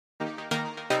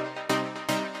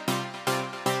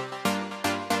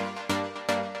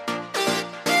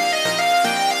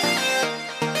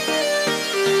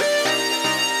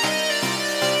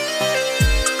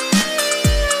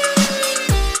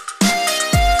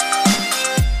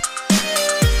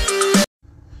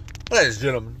Ladies and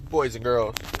gentlemen, boys and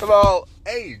girls of all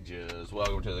ages,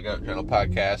 welcome to the Goat Channel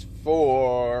podcast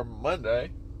for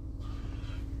Monday.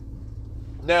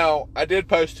 Now, I did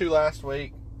post 2 last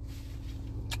week,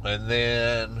 and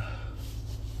then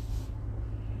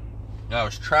I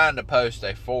was trying to post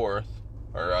a 4th,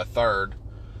 or a 3rd,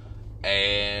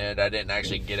 and I didn't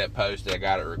actually get it posted. I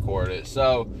got it recorded.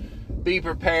 So, be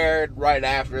prepared. Right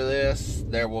after this,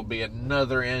 there will be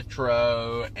another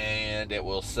intro, and it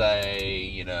will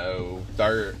say,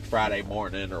 Friday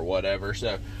morning or whatever.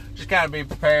 So, just kind of be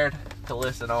prepared to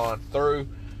listen on through.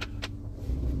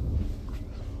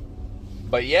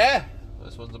 But yeah,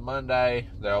 this one's a Monday.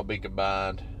 They'll be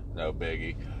combined. No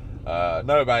biggie.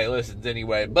 Nobody listens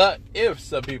anyway, but if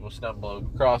some people stumble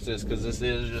across this, because this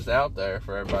is just out there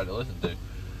for everybody to listen to,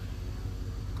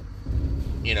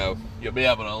 you'll be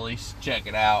able to at least check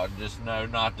it out and just know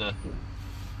not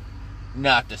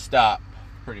to stop,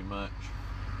 pretty much.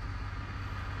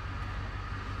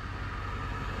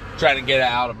 Trying to get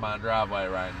out of my driveway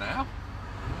right now.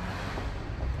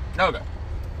 Okay.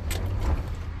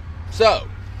 So,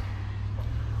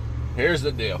 here's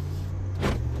the deal.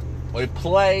 We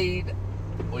played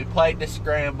the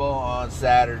Scramble on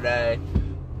Saturday.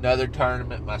 Another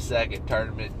tournament, my second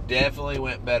tournament. Definitely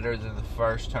went better than the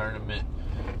first tournament.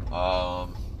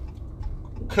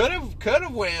 Could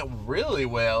have went really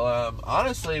well.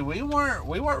 Honestly, we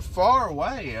weren't far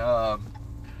away. I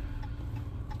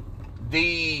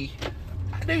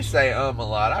do say a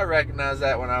lot. I recognize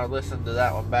that when I listened to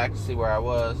that one back to see where I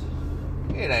was.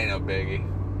 It ain't no biggie.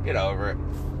 Get over it.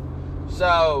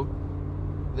 So,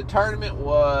 the tournament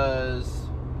was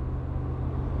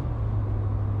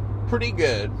pretty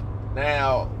good.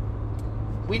 Now,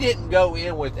 we didn't go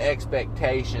in with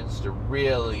expectations to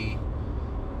really,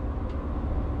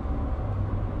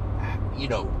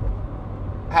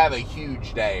 have a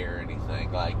huge day or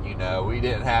anything. We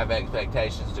didn't have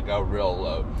expectations to go real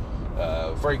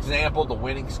low. For example, the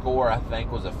winning score, I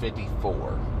think, was a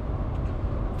 54.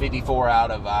 54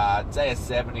 out of, I'd say, a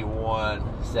 71,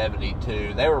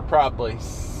 72. They were probably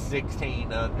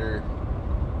 16 under,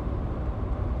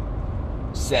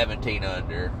 17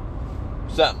 under,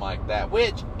 something like that.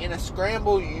 Which, in a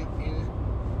scramble, you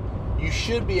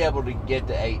should be able to get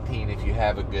to 18 if you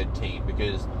have a good team,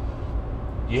 because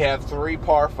you have 3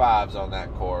 par 5s on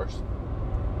that course.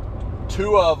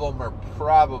 2 of them are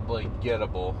probably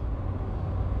gettable,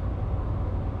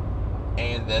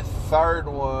 and the third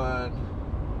one,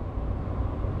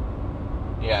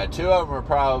 2 of them are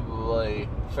probably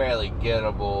fairly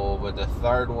gettable, but the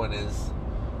third one's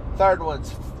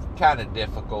kind of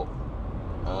difficult.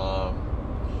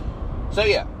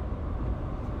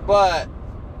 But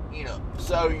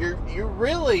so you're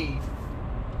really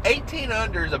 18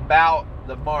 under is about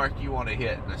the mark you want to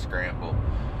hit in a scramble,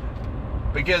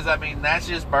 because that's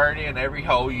just birdie in every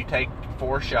hole. You take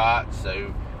 4 shots,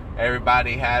 so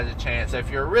everybody has a chance.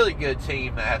 If you're a really good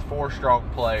team that has 4 strong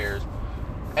players,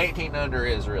 18 under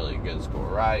is really a good score,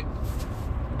 right?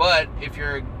 But if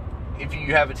you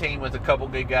have a team with a couple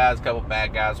good guys, a couple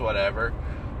bad guys, whatever,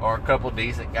 or a couple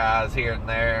decent guys here and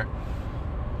there,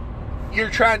 you're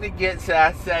trying to get to,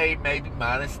 I say, maybe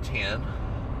minus 10,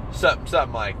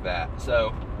 something like that.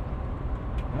 So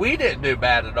we didn't do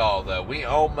bad at all, though. We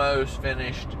almost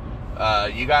finished.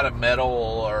 You got a medal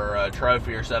or a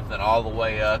trophy or something all the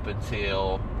way up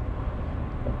until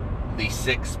the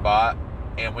 6th spot,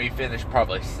 and we finished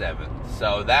probably 7th.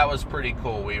 So that was pretty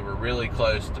cool. We were really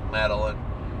close to medaling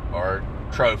or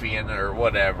trophying or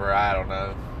whatever. I don't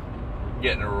know,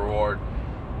 getting a reward.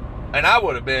 And I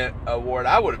would have been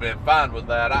fine with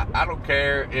that. I don't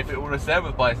care if it was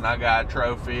 7th place and I got a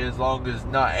trophy, as long as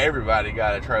not everybody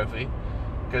got a trophy,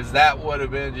 because that would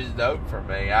have been just dope for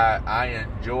me. I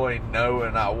enjoy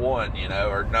knowing I won,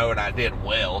 or knowing I did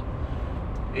well.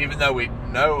 Even though we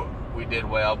know we did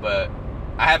well, but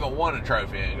I haven't won a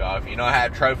trophy in golf. I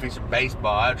had trophies from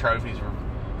baseball, I had trophies from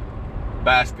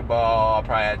basketball. I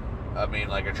probably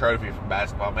had, a trophy from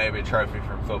basketball, maybe a trophy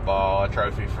from football, a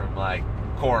trophy from,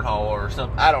 cornhole or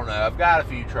something. I don't know. I've got a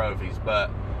few trophies,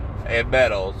 and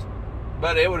medals.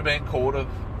 But it would have been cool to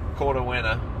win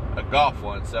a golf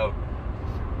one. So,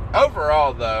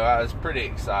 overall, though, I was pretty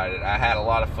excited. I had a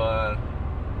lot of fun.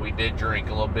 We did drink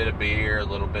a little bit of beer, a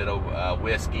little bit of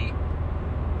whiskey.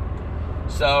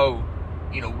 So,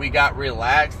 we got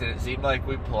relaxed, and it seemed like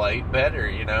we played better,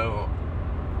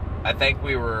 I think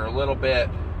we were a little bit,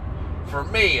 for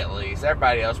me at least,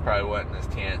 everybody else probably wasn't as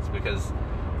tense, because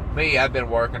me, I've been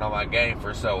working on my game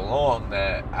for so long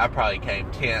that I probably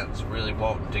came tense, really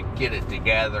wanting to get it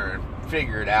together and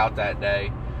figure it out that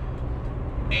day.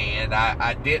 And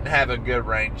I didn't have a good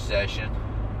range session.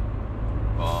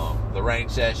 The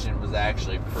range session was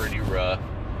actually pretty rough.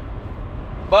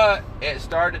 But it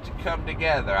started to come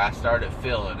together. I started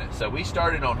feeling it. So we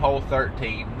started on hole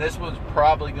 13. This one's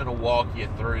probably going to walk you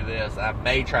through this. I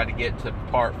may try to get to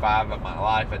part 5 of my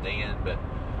life at the end. But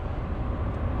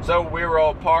so we were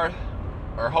on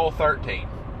hole 13.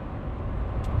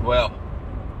 Well,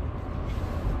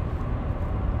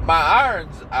 my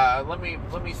irons, let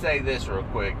me say this real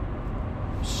quick.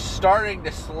 Starting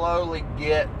to slowly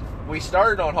get, we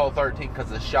started on hole 13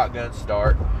 because of the shotgun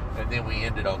start, and then we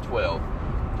ended on 12.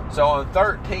 So on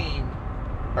 13,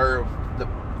 or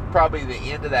probably the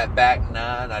end of that back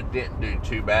 9, I didn't do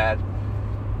too bad.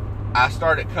 I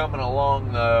started coming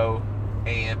along though,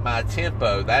 and my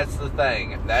tempo, that's the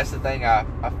thing I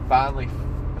finally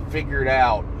figured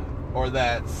out, or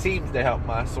that seems to help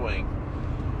my swing.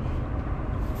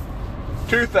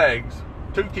 Two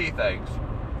key things.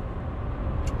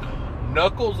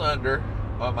 Knuckles under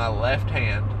on my left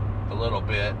hand a little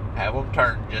bit, have them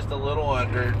turned just a little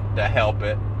under to help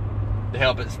it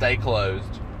stay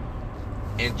closed,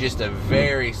 in just a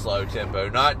very slow tempo.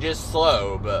 Not just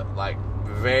slow, but like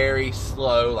very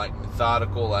slow, like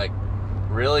methodical, like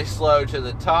really slow to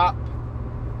the top,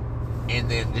 and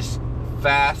then just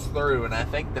fast through. And I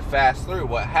think the fast through,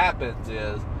 what happens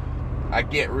is I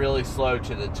get really slow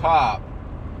to the top,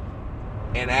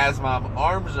 and as my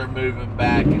arms are moving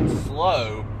back and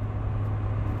slow,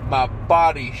 my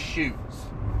body shoots.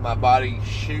 My body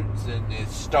shoots and it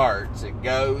starts. It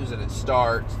goes and it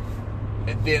starts,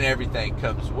 and then everything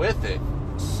comes with it.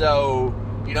 So,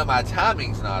 my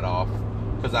timing's not off,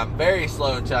 because I'm very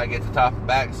slow until I get to top and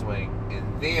backswing,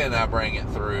 and then I bring it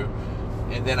through,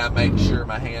 and then I make sure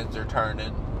my hands are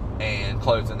turning and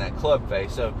closing that club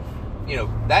face. So,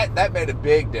 that made a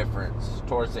big difference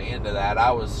towards the end of that.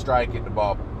 I was striking the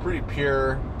ball pretty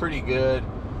pure, pretty good.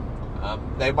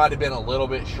 They might have been a little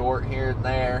bit short here and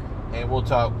there, and we'll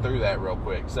talk through that real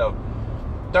quick. So,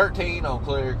 13 on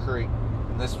Clear Creek,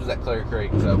 and this was at Clear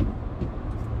Creek. So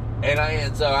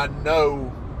I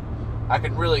know I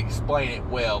can really explain it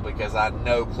well because I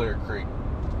know Clear Creek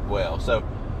well. So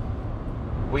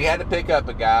we had to pick up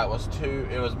a guy.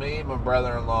 It was me and my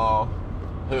brother-in-law,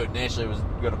 who initially was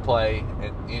going to play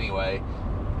anyway,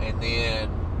 and then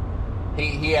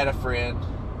he had a friend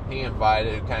he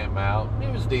invited who came out. He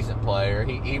was a decent player.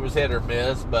 He was hit or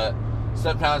miss, but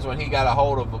sometimes when he got a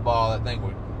hold of a ball,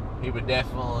 he would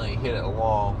definitely hit it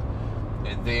long.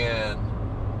 And then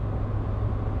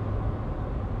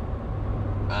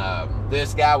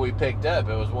this guy we picked up,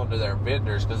 it was one of their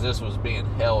vendors, because this was being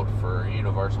held for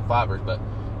Universal Fibers, but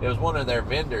it was one of their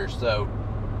vendors, so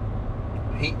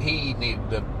he needed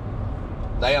to,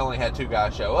 they only had 2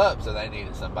 guys show up, so they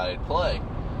needed somebody to play.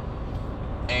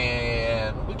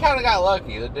 And we kind of got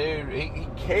lucky. The dude, he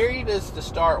carried us to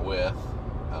start with.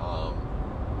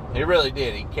 He really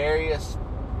did. He carried us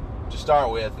to start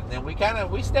with, and then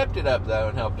we stepped it up though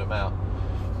and helped him out.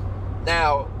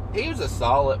 Now, he was a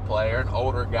solid player, an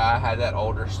older guy, had that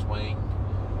older swing,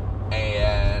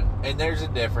 and there's a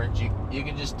difference. You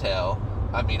can just tell.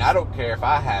 I mean, I don't care if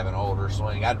I have an older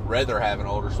swing. I'd rather have an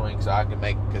older swing so I can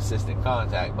make consistent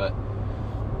contact, but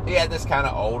he had this kind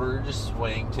of older just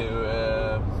swing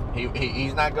to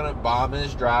he's not going to bomb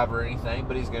his drive or anything,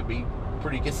 but he's going to be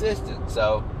pretty consistent.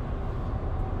 So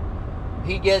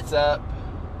he gets up,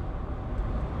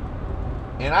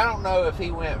 and I don't know if he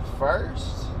went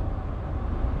first.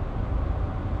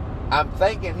 I'm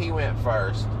thinking he went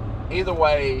first. Either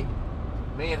way,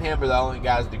 me and him are the only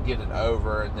guys to get it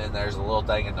over, and then there's a little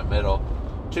thing in the middle.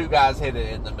 2 guys hit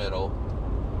it in the middle,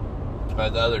 but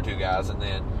the other 2 guys, and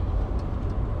then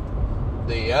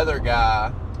the other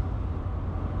guy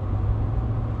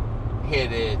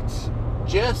hit it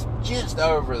just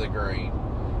over the green,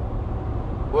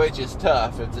 which is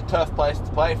tough. It's a tough place to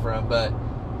play from, but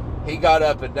he got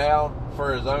up and down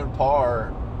for his own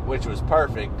par, which was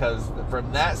perfect, because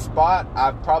from that spot,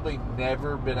 I've probably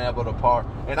never been able to par.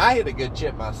 And I hit a good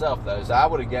chip myself, though, so I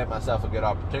would have given myself a good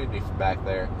opportunity from back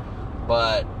there.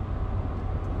 But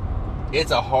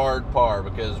it's a hard par,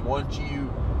 because once you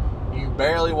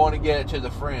barely want to get it to the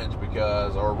fringe,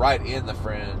 or right in the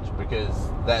fringe, because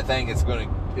that thing it's going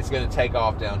to take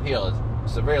off downhill.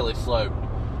 It's severely sloped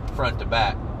front to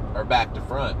back, or back to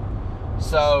front.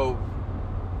 So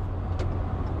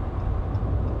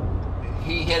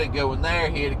he hit a good one there.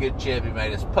 He hit a good chip. He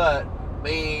made his putt.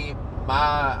 My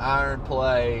iron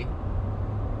play,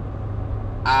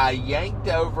 I yanked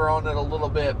over on it a little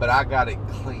bit, but I got it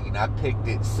clean. I picked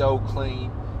it so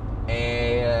clean,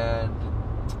 and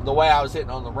the way I was hitting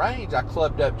on the range, I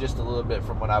clubbed up just a little bit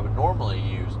from what I would normally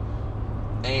use.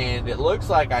 And it looks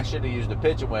like I should have used a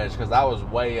pitching wedge, because I was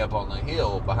way up on the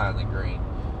hill behind the green.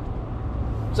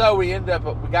 So we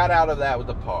got out of that with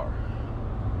a par.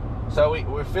 So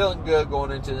we're feeling good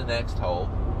going into the next hole.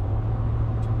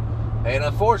 And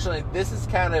unfortunately, this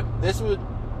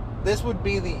would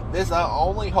be the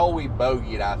only hole we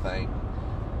bogeyed, I think.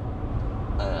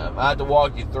 I have to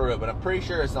walk you through it, but I'm pretty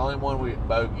sure it's the only one we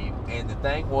bogeyed. And the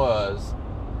thing was,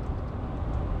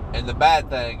 and the bad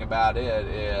thing about it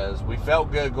is, we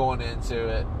felt good going into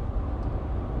it.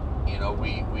 You know,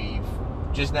 we've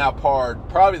just now parred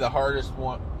probably the hardest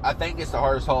one. I think it's the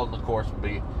hardest hole in the course would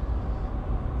be,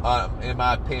 in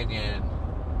my opinion.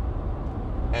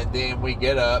 And then we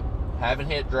get up, haven't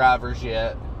hit drivers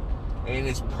yet, and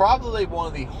it's probably one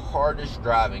of the hardest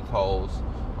driving holes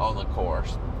on the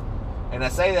course. And I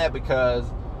say that because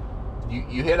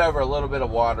you hit over a little bit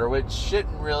of water, which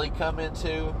shouldn't really come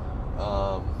into,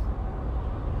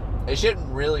 it shouldn't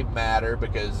really matter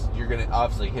because you're going to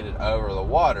obviously hit it over the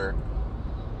water,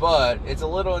 but it's a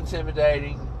little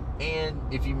intimidating. And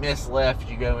if you miss left,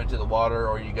 you go into the water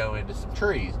or you go into some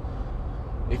trees.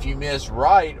 If you miss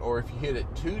right, or if you hit it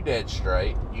too dead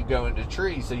straight, you go into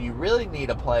trees. So you really need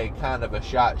to play kind of a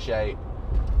shot shape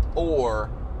or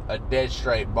a dead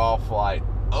straight ball flight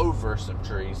over some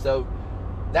trees. So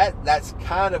that's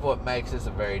kind of what makes this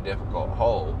a very difficult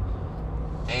hole.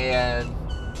 And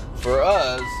for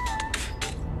us,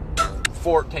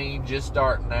 14, just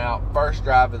starting out, first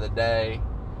drive of the day,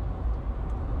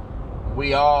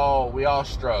 we all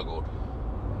struggled.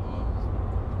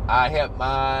 I hit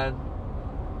mine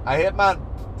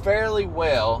fairly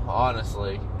well,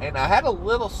 honestly, and I had a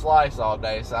little slice all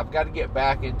day, so I've got to get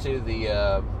back into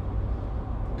the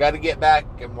got to get back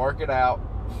and work it out,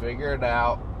 figure it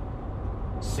out,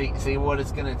 see what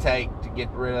it's going to take to get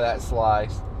rid of that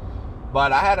slice.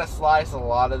 But I had a slice a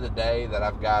lot of the day that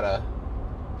I've got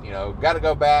to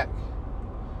go back,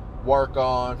 work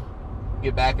on,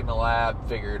 get back in the lab,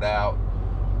 figure it out.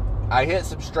 I hit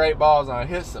some straight balls and I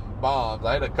hit some bombs.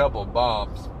 I hit a couple of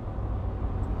bombs.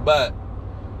 But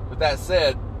with that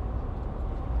said,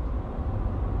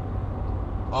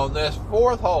 on this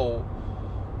fourth hole,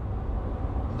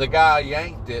 the guy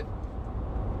yanked it.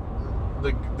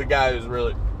 The guy who's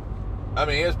really, I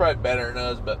mean, he was probably better than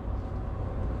us, but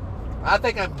I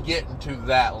think I'm getting to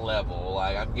that level.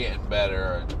 Like, I'm getting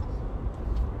better.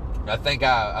 I think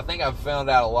I've found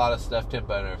out a lot of stuff,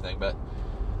 tempo and everything, but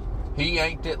he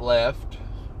yanked it left.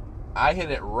 I hit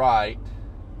it right.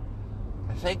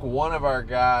 I think one of our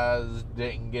guys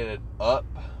didn't get it up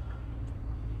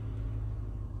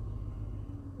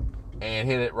and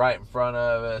hit it right in front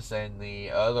of us, and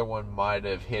the other one might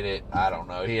have hit it, I don't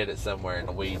know, he hit it somewhere in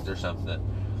the weeds or something.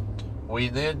 We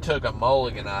then took a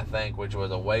mulligan, I think, which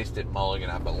was a wasted mulligan,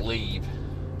 I believe,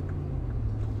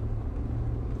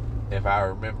 if I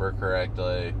remember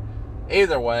correctly.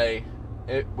 Either way,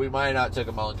 we might not took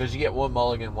a mulligan, because you get one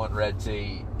mulligan, one red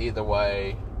tee. Either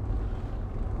way,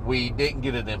 we didn't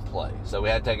get it in play, so we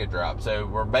had to take a drop. So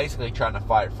we're basically trying to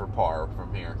fight for par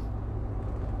from here.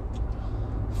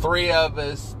 3 of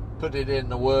us put it in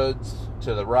the woods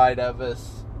to the right of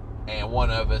us, and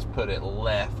 1 of us put it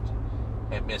left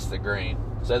and missed the green.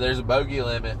 So there's a bogey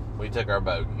limit. We took our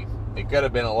bogey. It could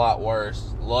have been a lot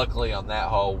worse. Luckily on that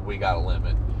hole, we got a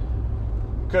limit.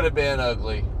 Could have been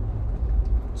ugly.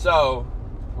 So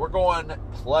we're going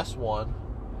 +1.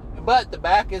 But the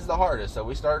back is the hardest. So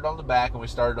we started on the back and we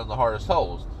started on the hardest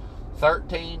holes.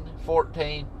 13,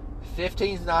 14,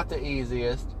 15 is not the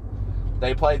easiest.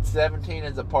 They played 17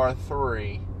 as a par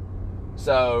 3.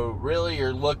 So really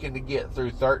you're looking to get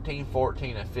through 13,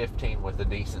 14, and 15 with a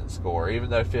decent score. Even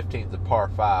though 15 is a par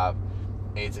 5,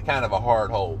 it's a kind of a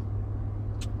hard hole.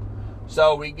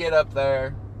 So we get up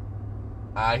there.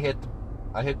 I hit the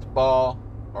ball.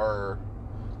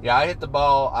 I hit the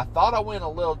ball. I thought I went a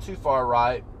little too far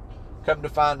right. Come to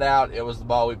find out, it was the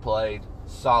ball we played.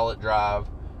 Solid drive.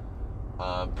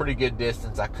 Pretty good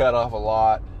distance. I cut off a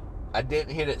lot. I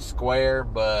didn't hit it square,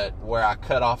 but where I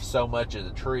cut off so much of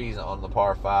the trees on the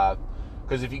par 5.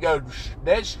 Because if you go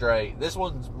dead straight, this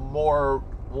one's more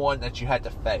one that you had to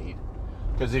fade.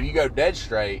 Because if you go dead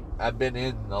straight, I've been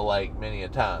in the lake many a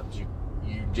times.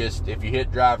 You just, if you hit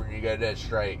driver and you go dead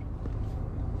straight,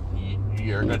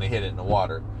 you're going to hit it in the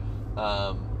water.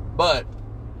 But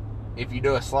if you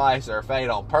do a slice or a fade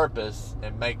on purpose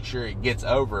and make sure it gets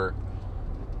over,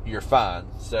 you're fine.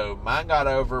 So mine got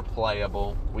over,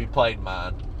 playable. We played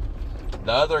mine.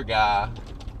 The other guy,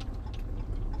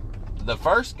 the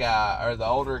first guy, or the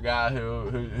older guy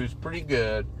who's pretty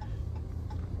good,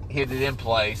 hit it in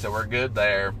play, so we're good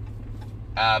there.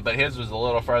 But his was a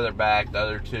little further back. The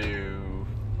other 2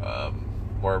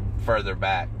 were further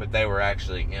back, but they were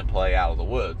actually in play out of the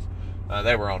woods.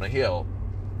 They were on a hill.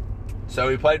 So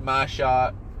we played my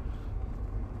shot.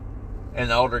 And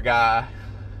the older guy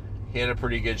hit a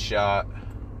pretty good shot.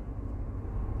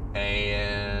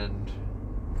 And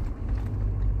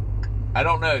I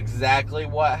don't know exactly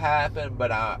what happened,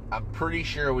 but I'm pretty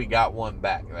sure we got one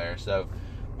back there. So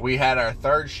we had our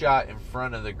third shot in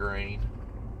front of the green.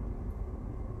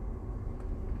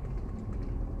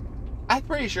 I'm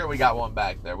pretty sure we got one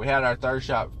back there. We had our third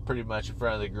shot pretty much in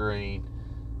front of the green.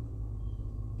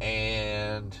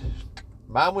 And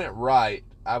mine went right.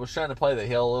 I was trying to play the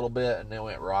hill a little bit, and it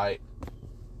went right.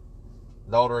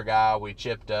 The older guy, we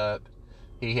chipped up.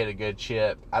 He hit a good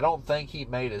chip. I don't think he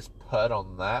made his putt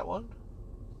on that one.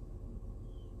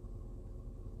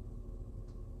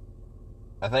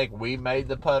 I think we made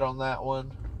the putt on that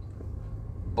one.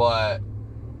 But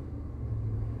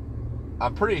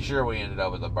I'm pretty sure we ended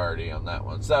up with a birdie on that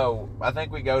one. So I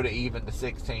think we go to even to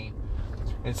 16.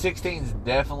 And 16 is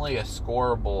definitely a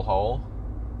scoreable hole.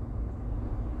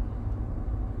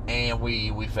 And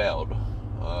we failed.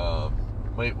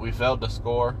 We failed to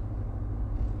score.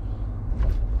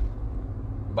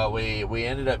 But we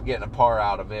ended up getting a par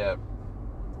out of it.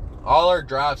 All our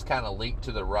drives kind of leaked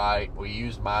to the right. We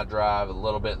used my drive a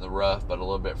little bit in the rough, but a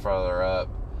little bit further up.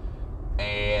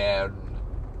 And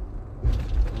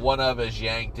one of us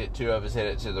yanked it, two of us hit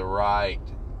it to the right,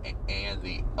 and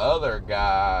the other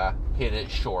guy hit it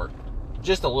short.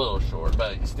 Just a little short,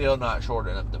 but still not short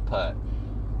enough to putt.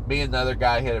 Me and the other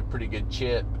guy hit a pretty good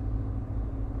chip,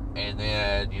 and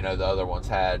then, you know, the other ones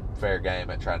had fair game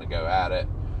at trying to go at it.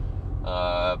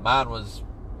 Mine was,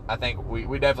 I think,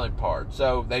 we definitely parred.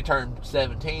 So they turned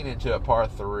 17 into a par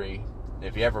 3.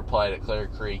 If you ever played at Clear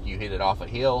Creek, you hit it off a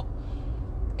hill,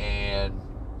 and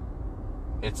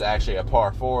it's actually a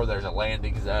par 4. There's a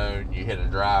landing zone. You hit a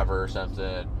driver or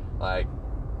something. Like,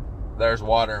 there's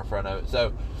water in front of it.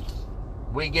 So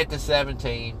we get to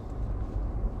 17,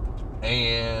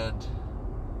 and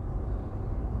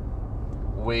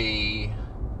we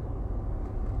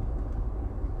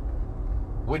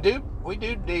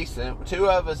do decent. Two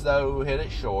of us, though, hit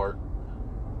it short.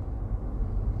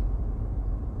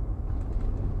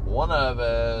 One of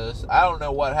us, I don't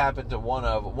know what happened to one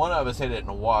of us hit it in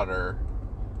the water.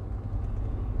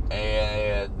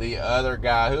 And the other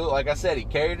guy, who, like I said, he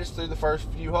carried us through the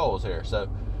first few holes here. So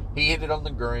he hit it on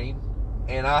the green.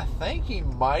 And I think he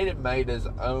might have made his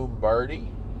own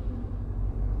birdie.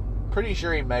 Pretty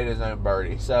sure he made his own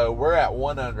birdie. So we're at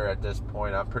 1 under at this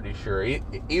point, I'm pretty sure.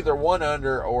 Either 1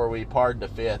 under or we parred the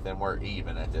 5th and we're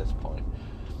even at this point.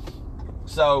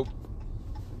 So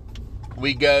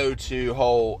we go to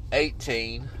hole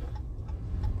 18.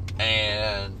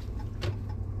 And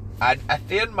I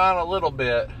thinned mine a little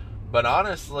bit. But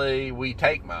honestly, we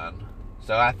take mine.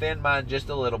 So I thinned mine just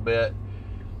a little bit.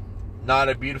 Not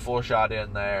a beautiful shot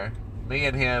in there. Me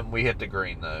and him, we hit the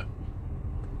green though.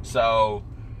 So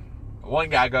one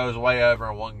guy goes way over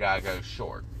and one guy goes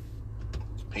short.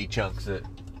 He chunks it.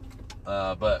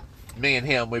 But me and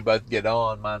him, we both get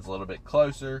on. Mine's a little bit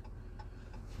closer.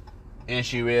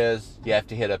 Issue is, you have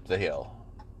to hit up the hill.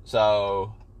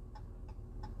 So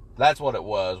that's what it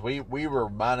was. We were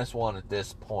 -1 at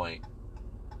this point.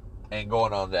 And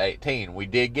going on to 18. We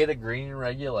did get a green in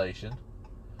regulation.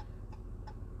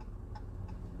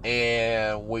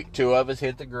 And two of us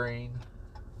hit the green.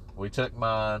 We took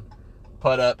mine.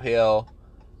 Put uphill.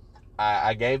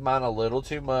 I gave mine a little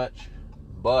too much.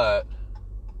 But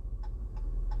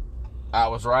I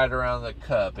was right around the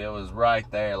cup. It was right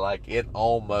there. Like, it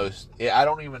almost... I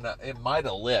don't even know. It might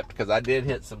have lipped. Because I did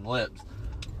hit some lips.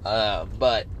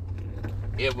 But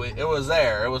it was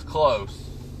there. It was close.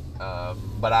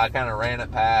 But I kind of ran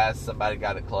it past. Somebody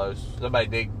got it close. Somebody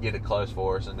did get it close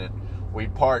for us. And then we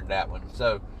parred that one.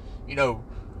 So, you know,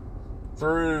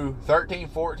 through 13,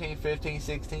 14, 15,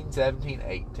 16, 17,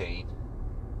 18,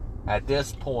 at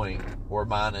this point, we're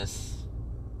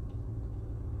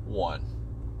 -1.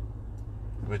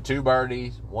 With 2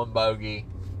 birdies, 1 bogey,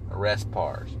 the rest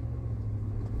pars.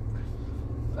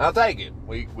 I'll take it.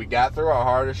 We got through our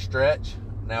hardest stretch.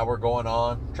 Now we're going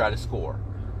on, try to score.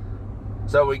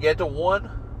 So we get to 1,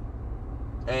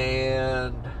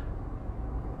 and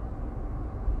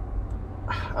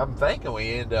I'm thinking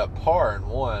we end up parring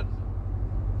 1,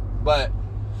 but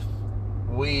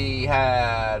we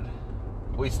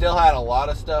still had a lot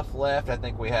of stuff left. I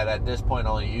think we had at this point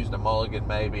only used a mulligan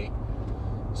maybe.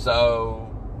 So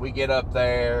we get up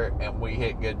there and we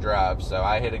hit good drives. So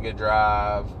I hit a good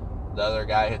drive. The other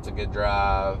guy hits a good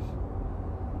drive.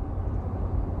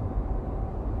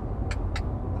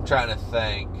 I'm trying to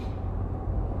think.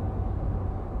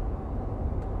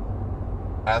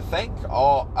 I think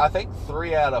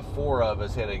 3 out of 4 of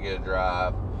us hit a good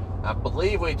drive. I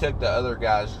believe we took the other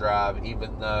guy's drive,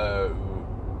 even though,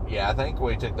 Yeah, I think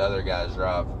we took the other guy's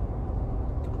drive.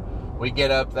 We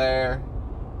get up there,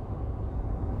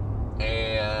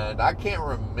 and I can't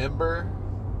remember.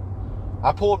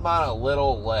 I pulled mine a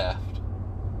little left.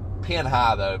 Pin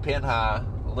high, though. Pin high,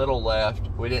 a little left.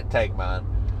 We didn't take mine.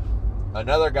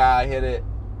 Another guy hit it,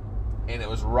 and it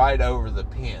was right over the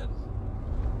pin.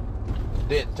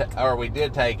 We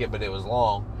did take it, but it was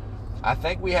long. I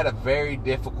think we had a very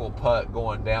difficult putt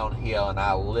going downhill, and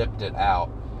I lipped it out.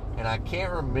 And I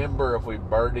can't remember if we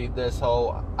birdied this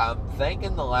hole. I'm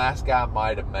thinking the last guy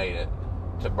might have made it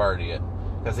to birdie it,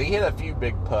 because he hit a few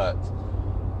big putts.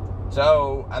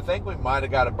 So I think we might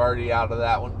have got a birdie out of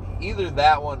that one. Either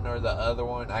that one or the other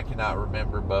one, I cannot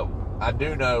remember. But I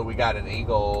do know we got an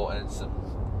eagle and some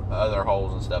other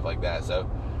holes and stuff like that. So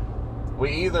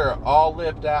we either all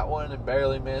lipped that one and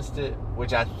barely missed it,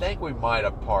 which I think we might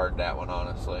have parred that one,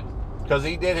 honestly. Because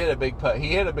he did hit a big putt. He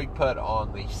hit a big putt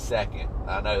on the second.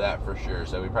 I know that for sure.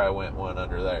 So we probably went one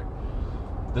under there.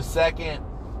 The second,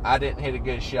 I didn't hit a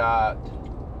good shot.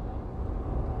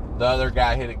 The other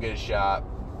guy hit a good shot.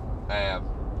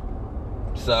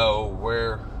 So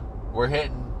we're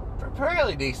hitting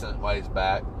fairly decent ways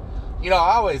back. You know,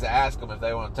 I always ask them if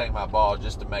they want to take my ball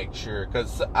just to make sure.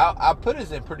 Because I put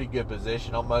us in pretty good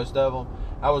position on most of them.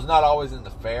 I was not always in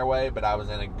the fairway, but I was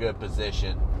in a good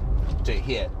position to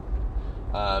hit.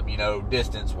 You know,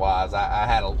 distance-wise, I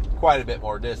had quite a bit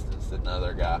more distance than the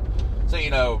other guy. So, you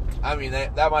know, I mean,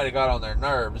 that might have got on their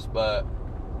nerves, but,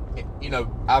 you know,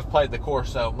 I've played the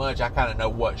course so much, I kind of know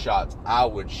what shots I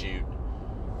would shoot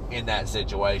in that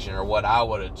situation, or what I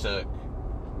would have took,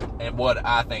 and what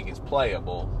I think is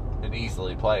playable and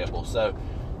easily playable. So,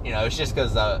 you know, it's just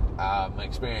because I'm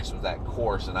experienced with that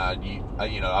course, and I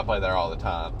play there all the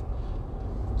time.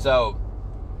 So,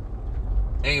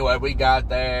 anyway, we got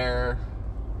there.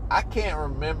 I can't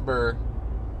remember.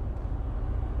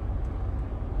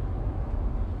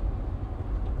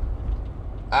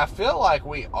 I feel like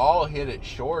we all hit it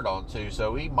short on 2,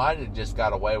 so we might have just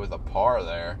got away with a par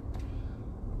there.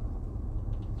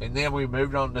 And then we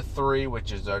moved on to 3,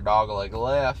 which is our dogleg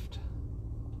left.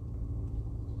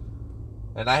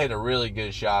 And I hit a really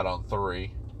good shot on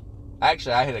 3.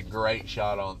 Actually, I hit a great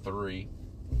shot on 3,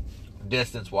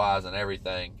 distance-wise and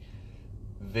everything.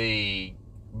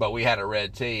 But we had a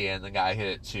red tee, and the guy hit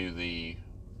it to the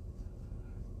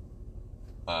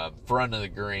front of the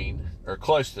green, or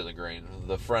close to the green,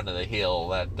 the front of the hill.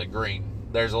 That the green,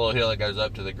 there's a little hill that goes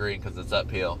up to the green because it's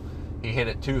uphill. He hit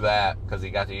it to that because he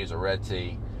got to use a red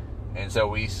tee, and so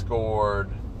we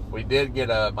scored. We did get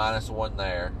a -1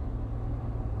 there,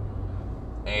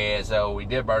 and so we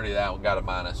did birdie that one, got a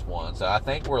 -1. So I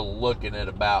think we're looking at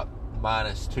about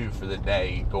 -2 for the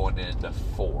day going into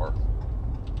 4.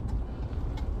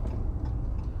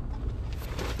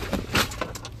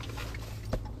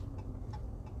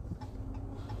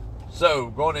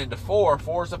 So going into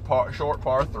 4's a short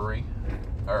par 3,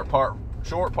 or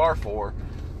short par 4.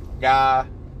 Guy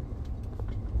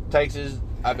takes his.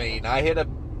 I mean, I hit a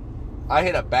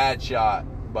bad shot,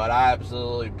 but I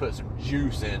absolutely put some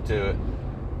juice into it.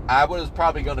 I was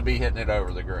probably going to be hitting it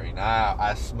over the green.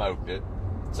 I smoked it,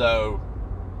 so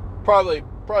probably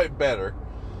better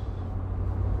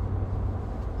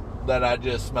that I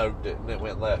just smoked it and it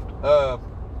went left.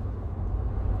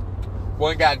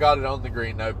 One guy got it on the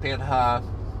green, though, pin high.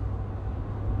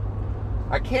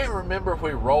 I can't remember if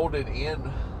we rolled it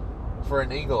in for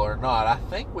an eagle or not. I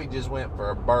think we just went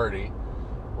for a birdie,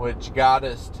 which got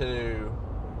us to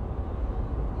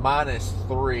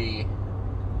 -3.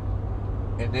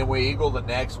 And then we eagle the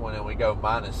next one and we go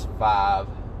 -5.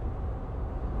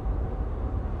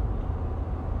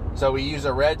 So we use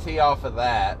a red tee off of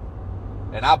that.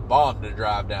 And I bombed a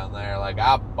drive down there. Like,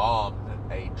 I bombed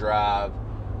a drive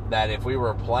that if we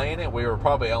were playing it, we were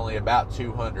probably only about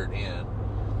 200 in.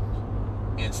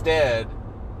 Instead,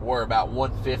 we're about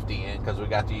 150 in because we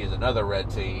got to use another red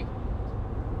tee.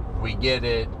 We get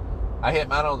it. I hit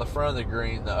mine on the front of the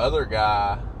green. The other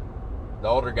guy, the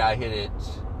older guy, hit it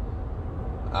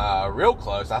real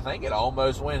close. I think it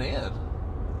almost went in.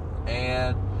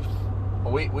 And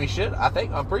we should,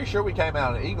 I'm pretty sure we came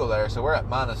out an eagle there. So we're at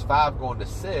 -5 going to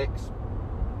 6.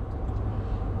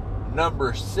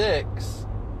 Number 6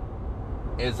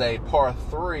 is a par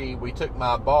 3. We took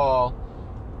my ball.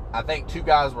 I think 2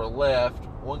 guys were left.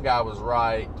 1 guy was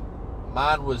right.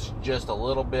 Mine was just a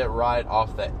little bit right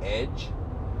off the edge.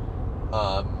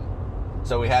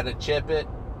 So we had to chip it.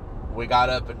 We got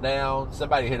up and down.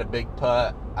 Somebody hit a big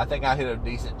putt. I think I hit a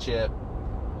decent chip.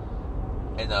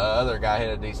 And the other guy hit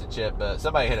a decent chip. But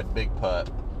somebody hit a big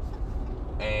putt.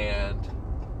 And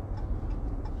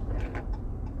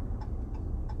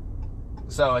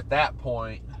so at that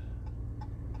point,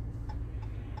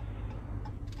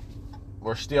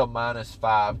 we're still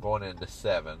 -5 going into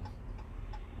 7.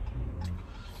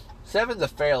 7's a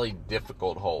fairly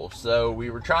difficult hole, so we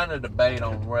were trying to debate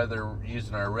on whether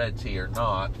using our red tee or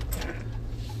not,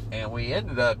 and we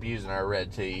ended up using our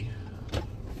red tee,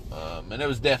 and it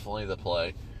was definitely the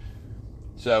play.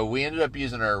 So we ended up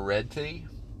using our red tee,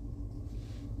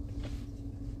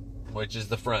 which is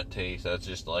the front tee, so it's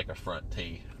just like a front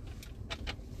tee.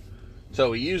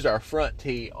 So we used our front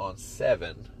tee on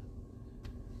 7,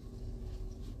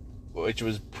 which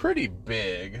was pretty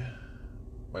big,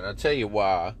 and I'll tell you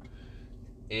why.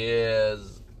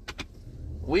 Is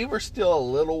we were still a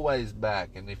little ways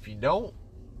back, and if you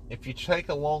take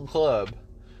a long club,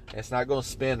 it's not going to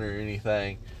spin or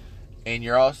anything, and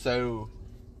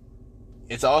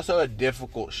it's also a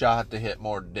difficult shot to hit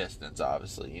more distance,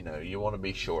 obviously. You want to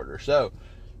be shorter. So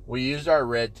we used our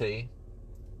red tee,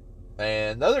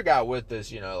 and the other guy with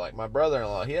us, like my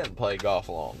brother-in-law, he hadn't played golf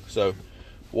long, so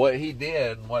what he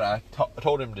did, what I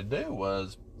told him to do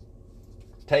was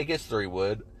take his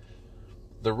 3-wood.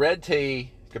 The red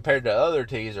tee, compared to other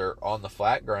tees, are on the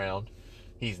flat ground.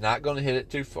 He's not going to hit it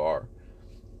too far.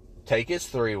 Take his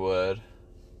 3-wood,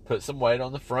 put some weight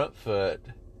on the front foot,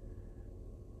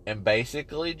 and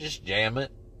basically just jam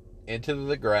it into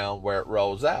the ground where it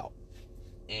rolls out.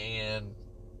 And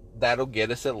that'll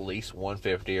get us at least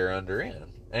 150 or under in.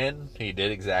 And he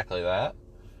did exactly that.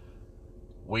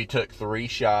 We took 3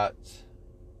 shots.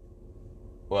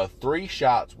 Well, 3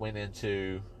 shots went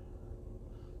into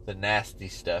the nasty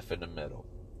stuff in the middle.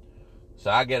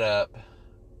 So I get up,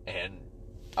 and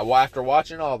after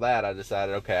watching all that, I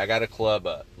decided, okay, I got to club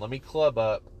up. Let me club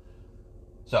up.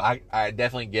 So I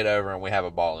definitely get over and we have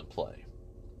a ball in play.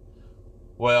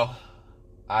 Well,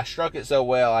 I struck it so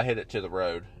well, I hit it to the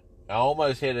road. I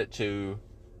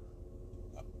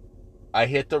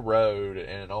hit the road,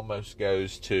 and it almost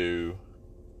goes to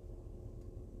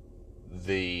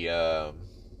the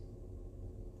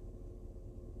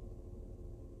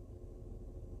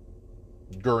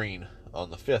green on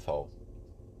the 5th hole.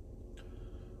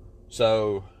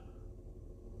 So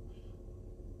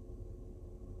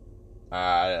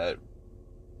I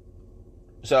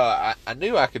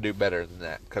knew I could do better than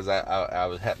that, because I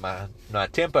was at my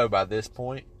tempo by this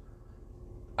point.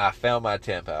 I found my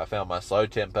tempo. I found my slow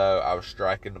tempo. I was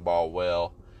striking the ball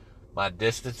well. My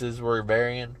distances were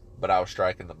varying, but I was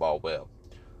striking the ball well.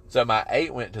 So my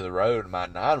 8 went to the road, and my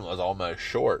 9 was almost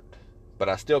short, but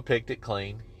I still picked it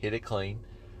clean, hit it clean.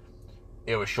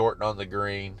 It was shorting on the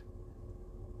green,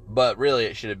 but really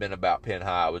it should have been about pin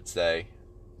high, I would say.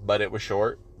 But it was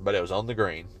short, but it was on the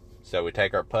green. So we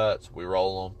take our putts, we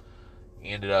roll them.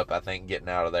 Ended up, I think, getting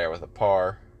out of there with a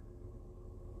par.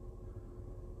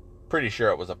 Pretty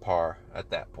sure it was a par at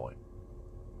that point.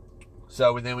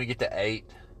 So then we get to 8,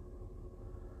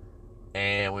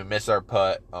 and we miss our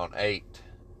putt on 8.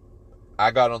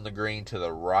 I got on the green to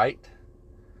the right.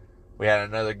 We had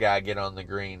another guy get on the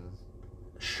green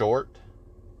short.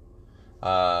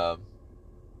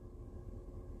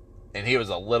 And he was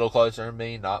a little closer than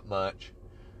me, not much.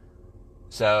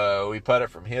 So we put it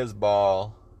from his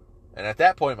ball, and at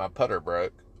that point my putter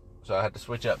broke, so I had to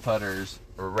switch up putters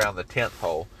around the 10th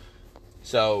hole.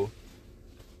 So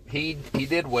he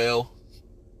did well,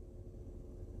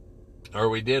 or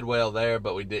we did well there,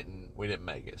 but we didn't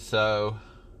make it. So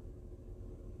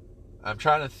I'm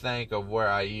trying to think of where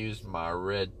I used my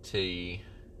red tee.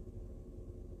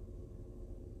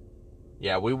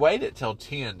 Yeah, we waited till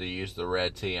 10 to use the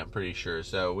red tee, I'm pretty sure.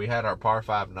 So we had our par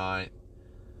 5 9.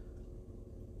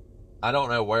 I don't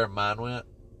know where mine went.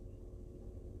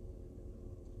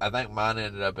 I think mine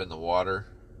ended up in the water.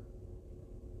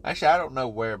 Actually, I don't know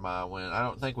where mine went. I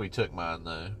don't think we took mine,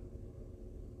 though.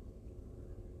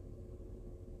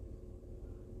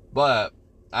 But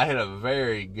I hit a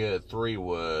very good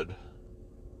 3-wood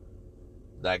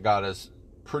that got us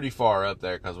pretty far up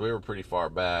there, because we were pretty far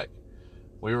back.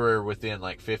 We were within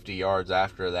like 50 yards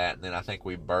after that, and then I think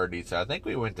we birdied. So I think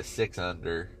we went to 6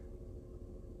 under.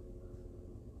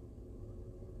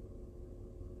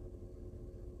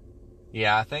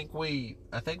 Yeah, I think we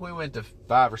went to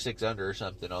 5 or 6 under or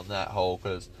something on that hole,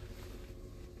 because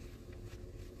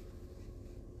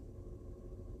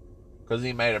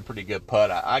he made a pretty good putt.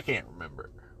 I can't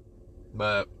remember,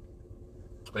 but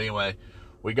anyway,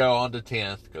 we go on to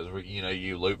 10th, because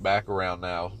you loop back around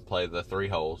now, play the 3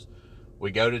 holes.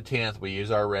 We go to 10th. We use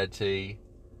our red tee.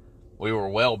 We were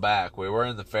well back. We were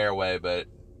in the fairway, but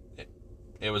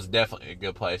it was definitely a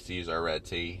good place to use our red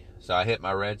tee. So I hit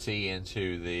my red tee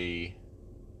into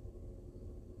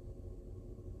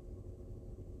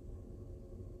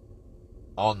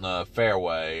on the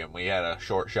fairway, and we had a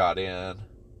short shot in.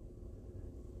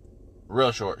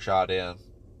 Real short shot in.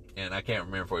 and I can't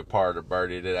remember if we parred or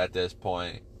birdied it at this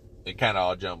point. It kind of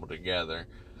all jumbled together.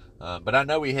 But I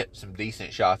know we hit some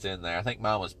decent shots in there. I think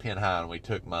mine was pin high and we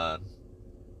took mine.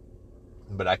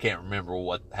 But I can't remember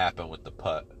what happened with the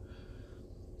putt.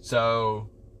 So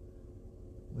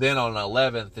then on the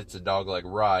 11th, it's a dogleg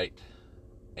right.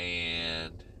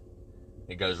 And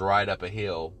it goes right up a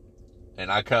hill.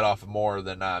 And I cut off more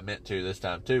than I meant to this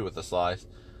time too with the slice.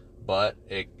 But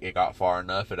it got far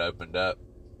enough. It opened up.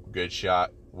 Good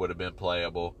shot. Would have been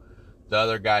playable. The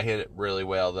other guy hit it really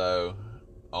well though.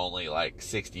 Only like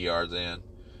 60 yards in.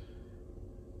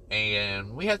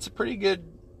 And we had some pretty good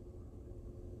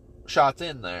shots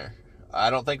in there. I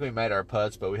don't think we made our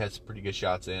putts, but we had some pretty good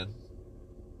shots in.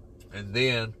 And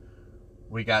then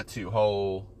we got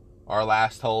to our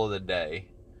last hole of the day.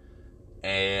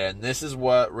 And this is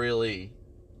what really,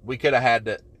 we would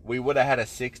have had a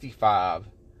 65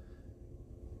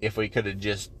 if we could have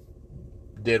just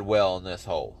did well in this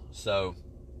hole. So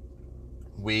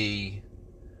we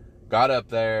got up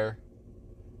there.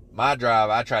 My drive,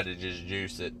 I tried to just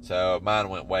juice it, so mine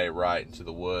went way right into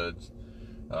the woods.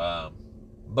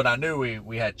 But I knew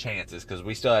we had chances because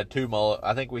we still had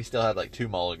I think we still had like 2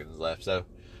 mulligans left. So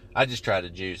I just tried to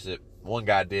juice it. One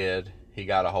guy did. He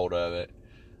got a hold of it.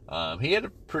 He had a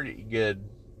pretty good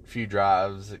few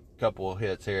drives, a couple of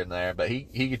hits here and there, but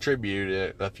he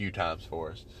contributed a few times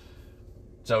for us.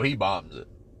 So he bombs it.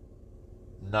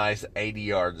 Nice 80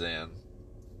 yards in.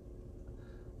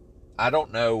 I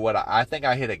don't know I think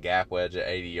I hit a gap wedge at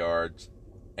 80 yards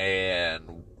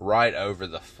and right over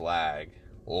the flag.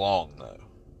 Long though.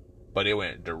 But it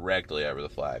went directly over the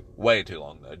flag. Way too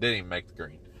long though. It didn't even make the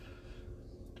green.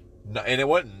 No, and it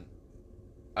wasn't,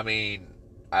 I mean,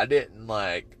 I didn't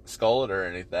like skull it or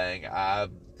anything. I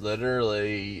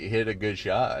literally hit a good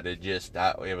shot.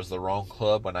 It was the wrong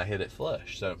club when I hit it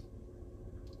flush. So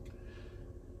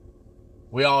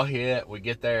we all hit. We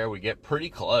get there. We get pretty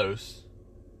close.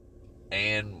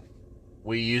 And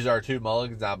we use our 2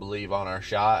 mulligans, I believe, on our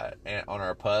shot and on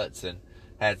our putts, and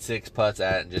had 6 putts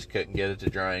at it and just couldn't get it to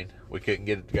drain. We couldn't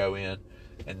get it to go in.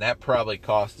 And that probably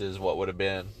cost us what would have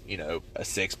been, a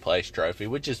 6th place trophy,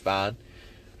 which is fine.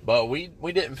 But we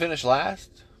didn't finish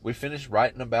last. We finished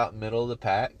right in about the middle of the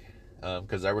pack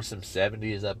because there were some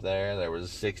 70s up there. There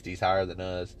was 60s higher than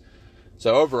us.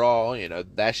 So overall,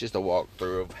 that's just a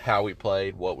walkthrough of how we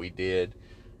played, what we did.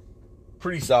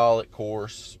 Pretty solid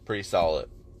course, pretty solid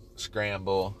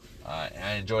scramble.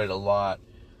 I enjoyed it a lot.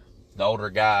 The older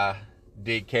guy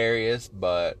did carry us,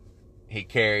 but he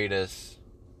carried us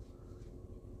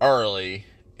early,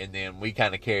 and then we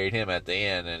kind of carried him at the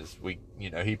end, and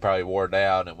he probably wore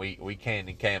down, and we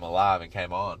came alive and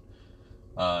came on.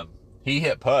 He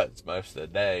hit putts most of the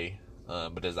day,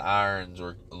 but his irons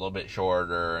were a little bit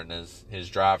shorter, and his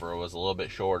driver was a little bit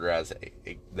shorter as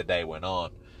the day went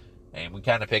on. And we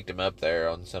kind of picked him up there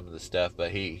on some of the stuff,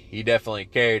 but he definitely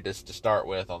carried us to start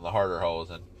with on the harder holes,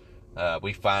 and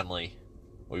we finally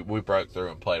broke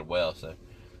through and played well. So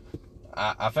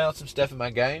I found some stuff in my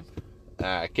game.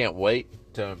 I can't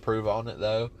wait to improve on it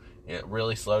though. It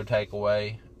really slow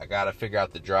takeaway. I got to figure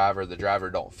out the driver. The driver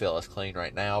don't feel as clean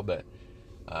right now, but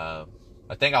I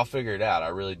think I'll figure it out. I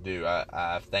really do.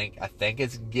 I think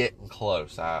it's getting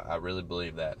close. I really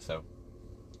believe that. So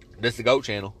this is the GOAT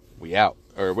channel. We out.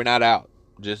 Or we're not out.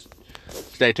 Just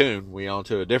stay tuned. We on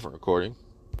to a different recording.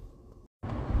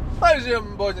 Ladies and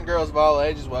gentlemen, boys and girls of all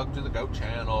ages, welcome to the GOAT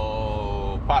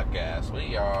Channel podcast.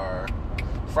 We are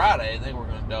Friday. I think we're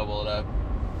going to double it up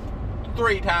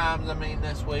 3 times,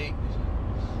 this week.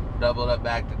 Double it up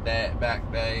back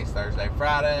days, Thursday,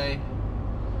 Friday.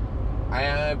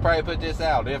 I probably put this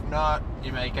out. If not,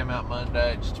 you may come out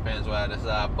Monday. It just depends what I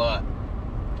decide. But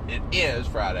it is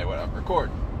Friday when I'm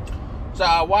recording. So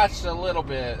I watched a little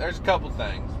bit. There's a couple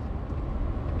things.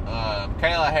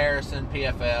 Kayla Harrison,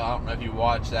 PFL. I don't know if you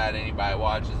watch that. Anybody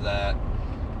watches that.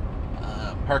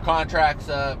 Her contract's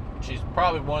up. She's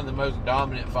probably one of the most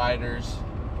dominant fighters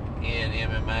in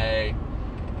MMA.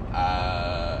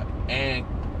 And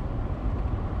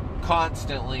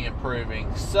constantly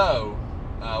improving. So,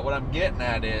 what I'm getting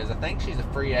at is, I think she's a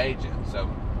free agent. So,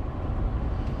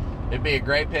 it'd be a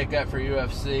great pickup for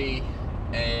UFC.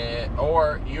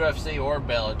 Or UFC or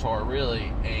Bellator,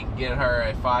 really, and get her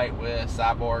a fight with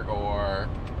Cyborg or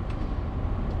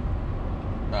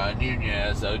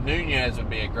Nunez. So Nunez would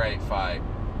be a great fight.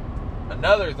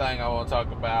 Another thing I want to talk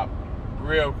about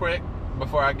real quick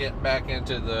before I get back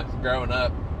into the growing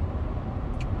up.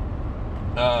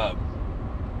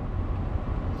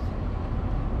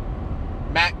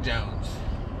 Mac Jones.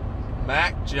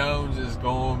 Mac Jones is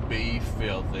going to be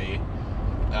filthy.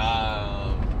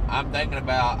 I'm thinking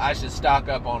about I should stock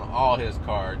up on all his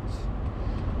cards.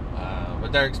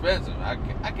 but they're expensive. I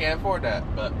can't afford that.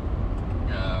 But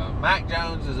Mac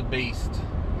Jones is a beast,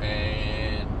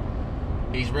 and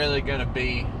he's really going to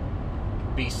be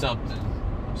something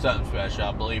special.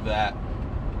 I believe that.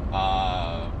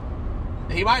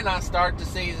 He might not start the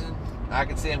season. I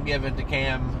can see him giving to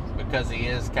Cam because he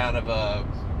is kind of a,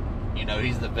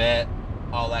 he's the vet,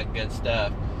 all that good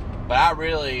stuff. But I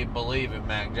really believe in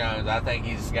Mac Jones. I think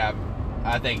he's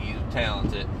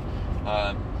talented.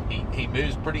 He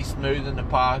moves pretty smooth in the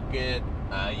pocket.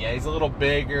 He's a little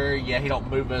bigger. Yeah, he don't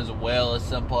move as well as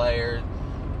some players.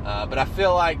 But I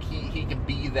feel like he can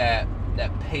be that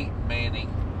Peyton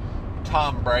Manning,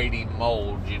 Tom Brady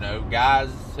mold. Guys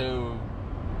who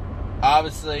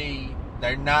obviously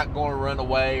they're not going to run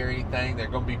away or anything. They're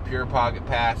going to be pure pocket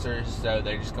passers. So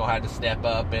they're just going to have to step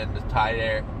up into tight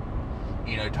areas,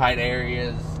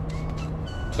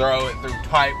 throw it through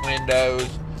tight windows.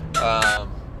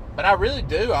 But I really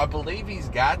do. I believe he's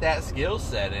got that skill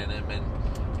set in him, and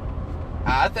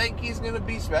I think he's going to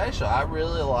be special. I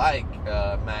really like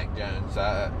Mac Jones.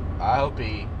 I hope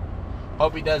he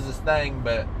does his thing,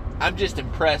 but I'm just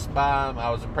impressed by him. I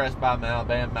was impressed by him in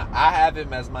Alabama. I have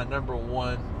him as my number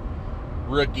one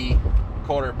rookie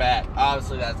quarterback.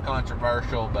 Obviously, that's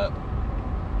controversial, but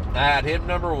I had him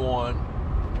number one.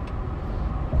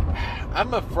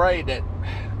 I'm afraid that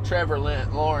Trevor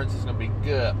Lawrence is going to be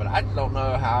good, but I just don't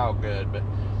know how good. But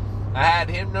I had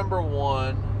him number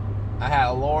one. I had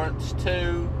Lawrence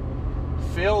 2,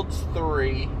 Fields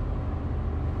 3,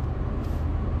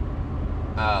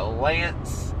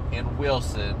 Lance and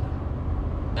Wilson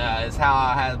is how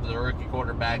I had the rookie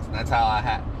quarterbacks, and that's how I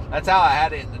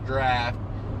had it in the draft.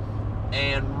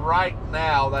 And right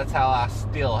now, that's how I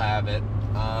still have it.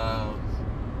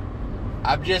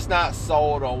 I'm just not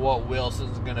sold on what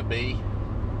Wilson's going to be.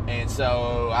 And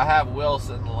so I have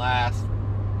Wilson last.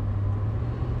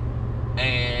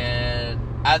 And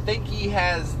I think he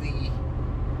has the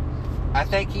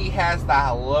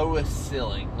lowest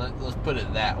ceiling. Let's put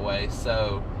it that way.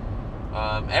 So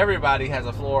everybody has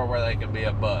a floor where they can be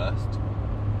a bust.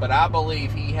 But I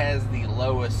believe he has the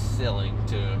lowest ceiling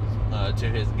to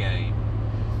his game.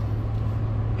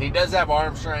 He does have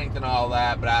arm strength and all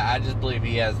that, but I just believe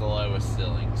he has the lowest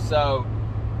ceiling. So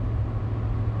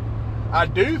I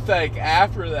do think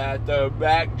after that, though,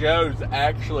 Mac Jones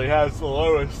actually has the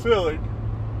lowest ceiling.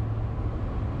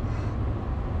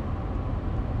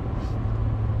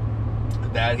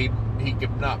 That he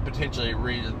could not potentially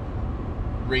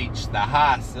reach the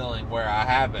high ceiling where I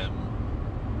have him.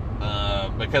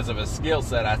 Because of his skill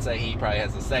set, I'd say he probably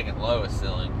has the second lowest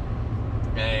ceiling.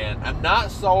 And I'm not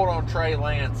sold on Trey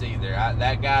Lance either.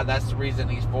 That guy, that's the reason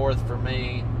he's fourth for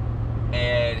me.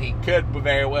 And he could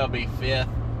very well be fifth.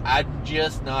 I'm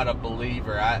just not a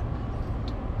believer.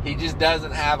 He just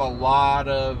doesn't have a lot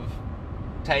of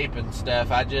tape and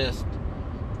stuff. I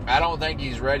don't think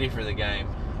he's ready for the game.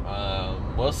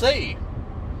 We'll see.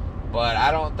 But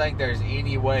I don't think there's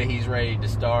any way he's ready to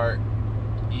start.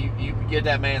 You get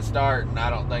that man starting, I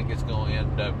don't think it's going to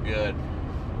end up good.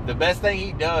 The best thing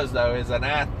he does, though, is an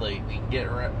athlete. He can get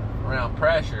around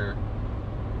pressure,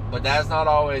 but that's not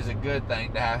always a good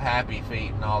thing to have happy feet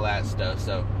and all that stuff.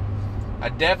 So I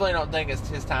definitely don't think it's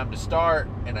his time to start,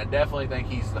 and I definitely think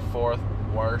he's the fourth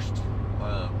worst.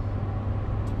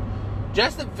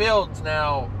 Justin Fields,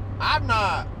 now, I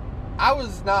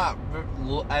was not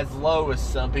as low as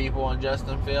some people on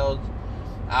Justin Fields.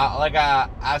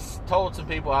 I told some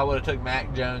people I would have took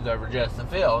Mac Jones over Justin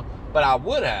Fields, but I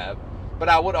would have. But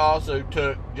I would have also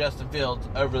took Justin Fields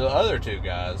over the other two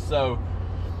guys. So,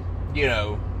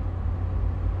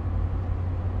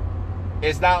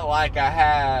 it's not like I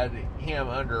had him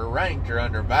underranked or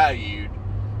undervalued.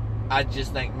 I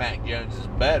just think Mac Jones is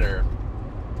better.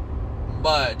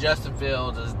 But Justin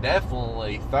Fields is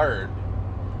definitely third.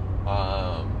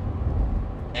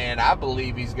 And I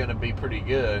believe he's going to be pretty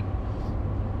good.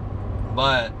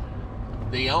 But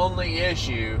the only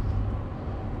issue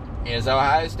is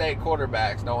Ohio State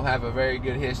quarterbacks don't have a very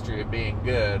good history of being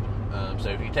good. So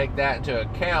if you take that into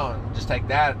account and just take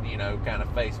that, kind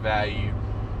of face value,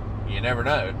 you never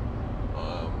know.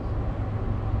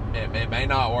 It may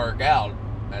not work out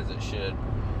as it should.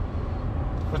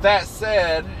 With that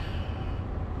said,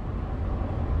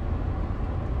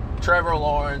 Trevor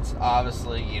Lawrence,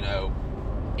 obviously,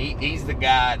 he's the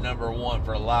guy number one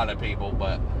for a lot of people,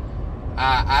 but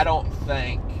I don't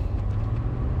think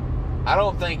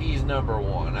he's number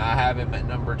one. I have him at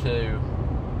number 2.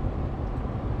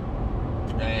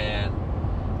 And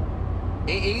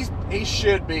he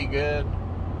should be good.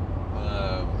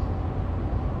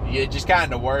 It just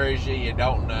kind of worries you. You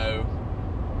don't know.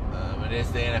 And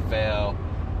it's the NFL.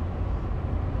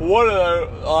 One of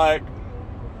the,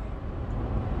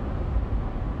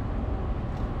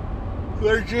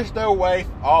 There's just no way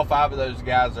all 5 of those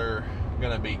guys are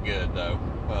going to be good, though.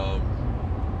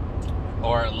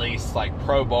 Or at least like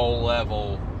Pro Bowl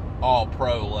level, all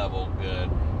pro level good.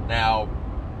 Now,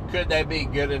 could they be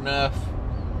good enough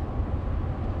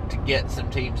to get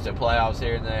some teams to playoffs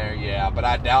here and there? Yeah, but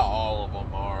I doubt all of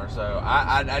them are. So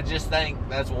I just think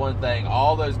that's one thing.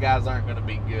 All those guys aren't going to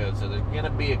be good. So there's going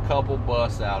to be a couple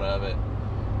busts out of it.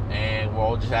 And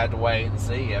we'll just have to wait and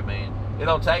see. I mean,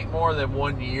 it'll take more than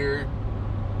 1 year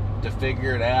to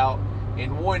figure it out.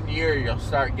 In 1 year, you'll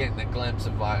start getting a glimpse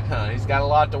of like, he's got a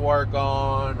lot to work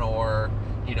on, or,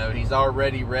 he's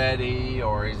already ready,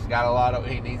 or he's got a lot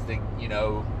he needs to,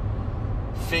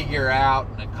 figure out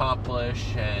and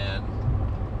accomplish, and,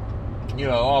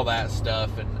 all that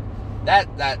stuff. And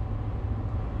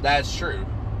that's true.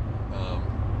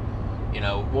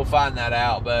 We'll find that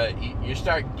out, but you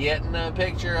start getting a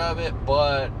picture of it,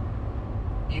 but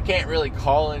you can't really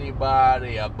call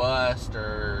anybody a bust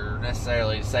or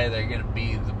necessarily say they're going to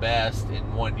be the best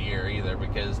in 1 year either,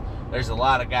 because there's a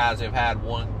lot of guys who've had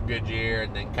one good year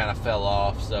and then kind of fell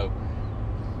off. So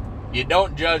you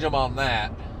don't judge them on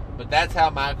that. But that's how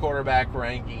my quarterback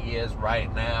ranking is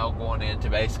right now, going into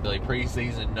basically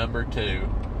preseason number 2.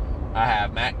 I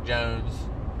have Mac Jones,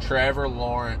 Trevor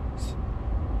Lawrence,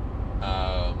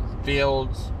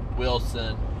 Fields,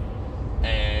 Wilson,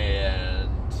 and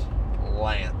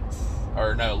Lance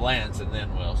and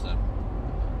then Wilson.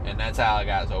 And that's how I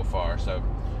got so far. So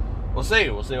we'll see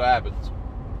what happens.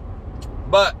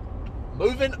 But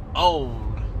moving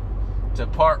on to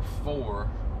part 4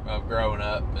 of growing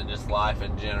up and just life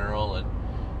in general. And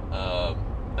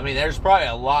there's probably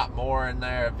a lot more in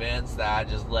there, events that I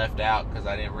just left out because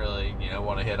I didn't really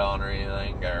want to hit on or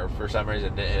anything, or for some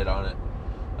reason didn't hit on it.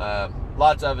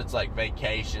 Lots of it's like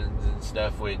vacations and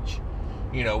stuff, which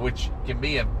can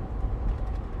be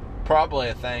probably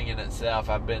a thing in itself.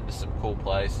 I've been to some cool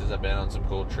places. I've been on some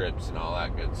cool trips and all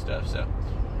that good stuff. So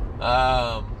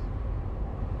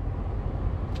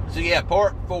yeah,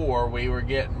 part 4, we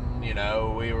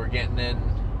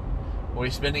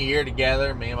spent a year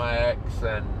together, me and my ex,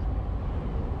 and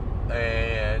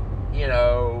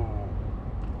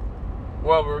we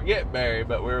were getting married,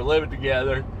 but we were living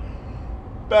together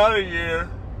about a year.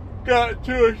 Got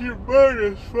to a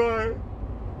humongous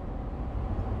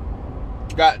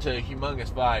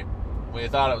fight. We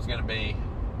thought it was going to be,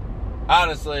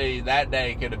 honestly, that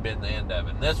day could have been the end of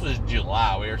it. And this was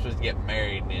July. We were supposed to get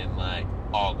married in like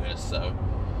August, so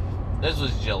this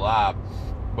was July,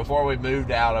 before we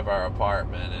moved out of our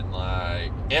apartment. And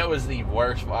like, it was the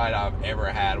worst fight I've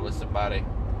ever had with somebody.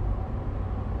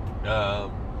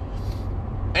 And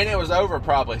it was over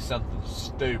probably something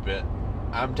stupid.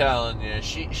 I'm telling you,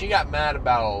 she got mad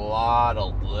about a lot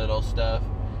of little stuff,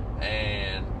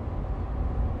 and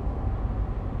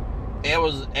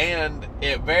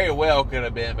it very well could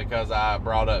have been because I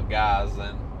brought up guys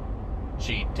and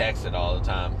she texted all the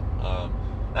time.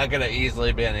 That could have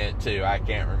easily been it too. I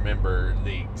can't remember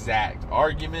the exact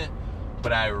argument,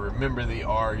 but I remember the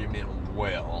argument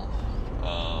well,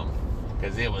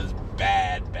 because it was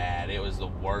bad. It was the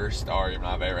worst argument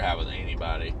I've ever had with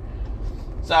anybody.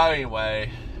 So anyway,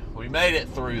 we made it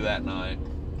through that night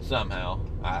somehow.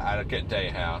 I couldn't tell you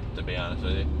how, to be honest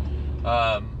with you.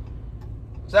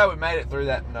 So we made it through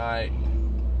that night.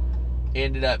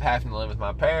 Ended up having to live with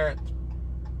my parents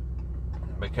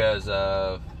because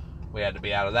we had to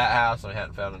be out of that house and we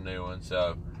hadn't found a new one.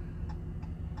 So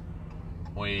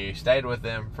we stayed with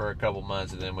them for a couple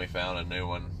months, and then we found a new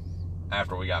one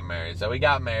after we got married. So we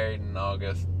got married in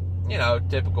August.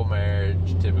 Typical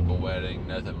marriage, typical wedding,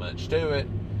 nothing much to it.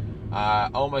 I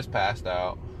almost passed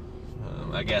out.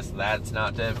 I guess that's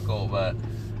not typical, but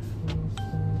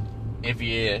if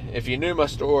you knew my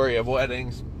story of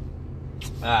weddings,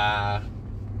 I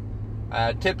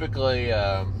typically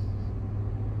I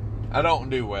don't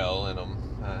do well in them.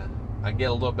 I get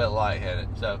a little bit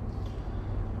lightheaded. So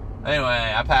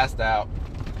anyway, I passed out,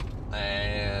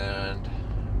 and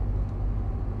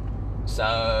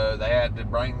so they had to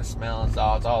bring the smelling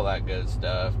salts, all that good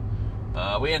stuff.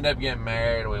 We ended up getting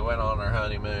married. We went on our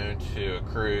honeymoon to a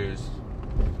cruise.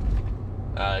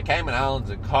 Cayman Islands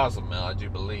and Cozumel, I do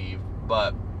believe.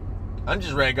 But I'm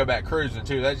just ready to go back cruising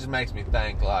too. That just makes me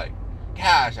think, like,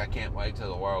 gosh, I can't wait till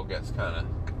the world gets kind of...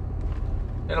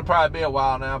 It'll probably be a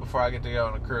while now before I get to go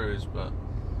on a cruise, but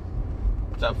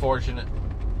it's unfortunate.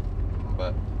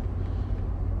 But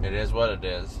it is what it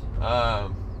is.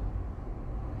 But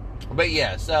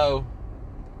yeah, so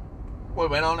we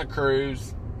went on a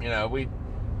cruise. We had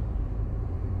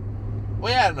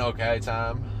an okay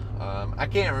time. I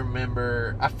can't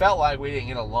remember. I felt like we didn't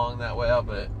get along that well,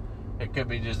 but it could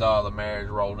be just all the marriage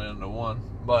rolled into one.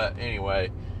 But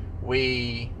anyway,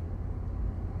 we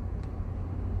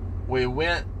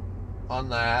went on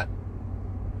that,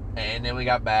 and then we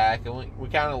got back, and we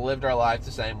kind of lived our life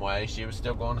the same way. She was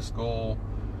still going to school.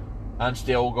 I'm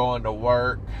still going to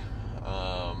work.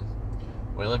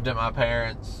 We lived at my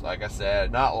parents', like I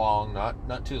said, not long,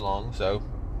 not too long. So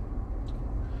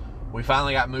we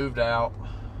finally got moved out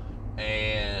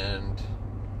and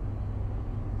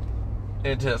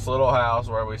into this little house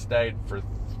where we stayed for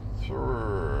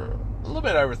a little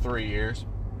bit over 3 years.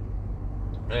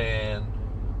 And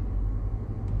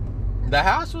the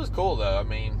house was cool, though. I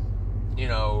mean, you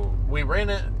know, we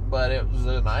rented, but it was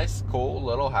a nice, cool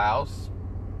little house.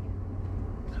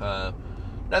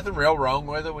 Nothing real wrong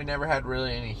with it. We never had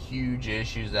really any huge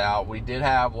issues out. We did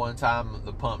have one time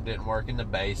the pump didn't work in the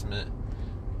basement,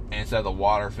 and so the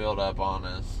water filled up on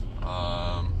us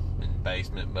in the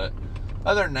basement. But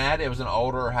other than that, it was an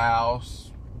older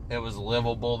house. It was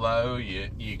livable, though.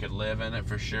 You could live in it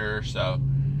for sure. So,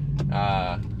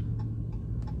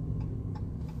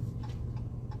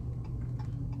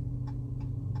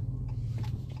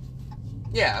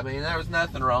 yeah, I mean, there was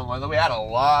nothing wrong with it. We had a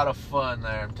lot of fun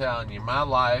there, I'm telling you. My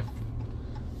life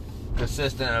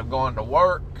consisted of going to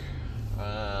work,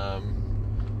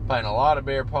 playing a lot of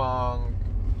beer pong,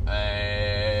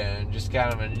 and just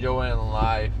kind of enjoying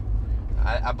life.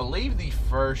 I believe the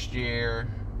first year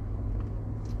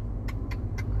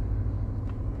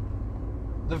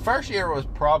was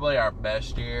probably our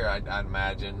best year, I'd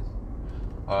imagine.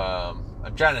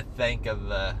 I'm trying to think of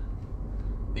the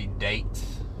dates.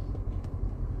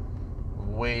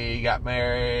 We got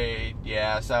married,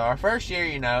 yeah, so our first year,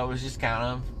 you know, it was just kind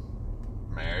of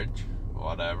marriage,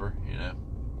 whatever, you know.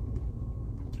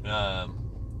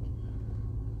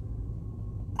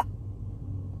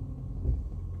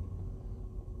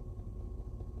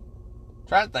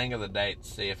 Trying to think of the date to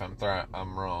see if I'm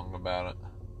wrong about it.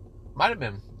 Might have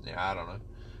been, yeah, I don't know.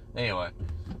 Anyway,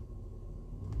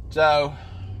 so,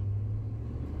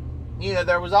 you know,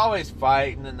 there was always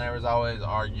fighting and there was always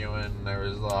arguing. There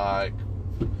was like,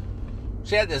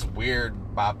 she had this weird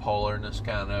bipolarness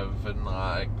kind of, and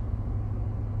like,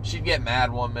 she'd get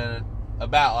mad one minute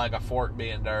about like a fork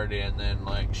being dirty, and then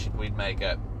like we'd make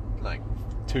up like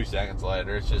 2 seconds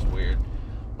later. It's just weird.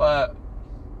 But,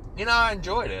 you know, I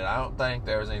enjoyed it. I don't think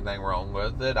there was anything wrong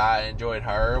with it. I enjoyed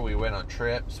her. We went on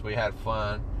trips. We had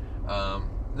fun.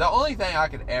 The only thing I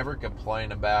could ever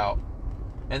complain about,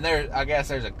 and I guess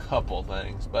there's a couple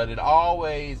things, but it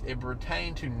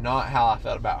pertained to not how I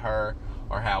felt about her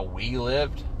or how we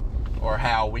lived or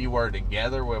how we were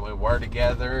together when we were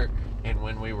together and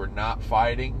when we were not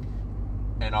fighting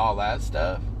and all that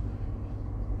stuff.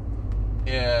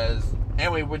 And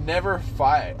we would never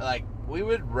fight. Like, we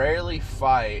would rarely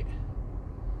fight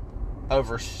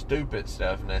over stupid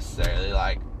stuff necessarily.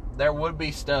 Like, there would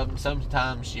be stuff,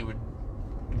 sometimes she would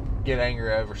get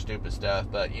angry over stupid stuff,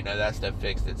 but, you know, that stuff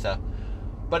fixed itself.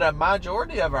 But a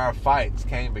majority of our fights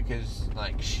came because,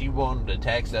 like, she wanted to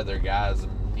text other guys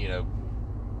and,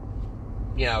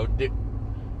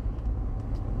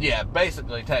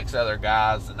 basically text other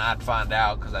guys, and I'd find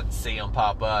out because I'd see them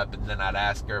pop up, and then I'd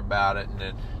ask her about it, and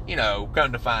then, you know,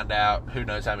 come to find out, who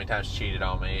knows how many times she cheated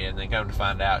on me, and then come to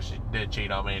find out she did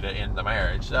cheat on me to end the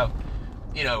marriage. So,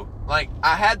 you know, like,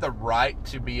 I had the right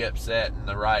to be upset and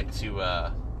the right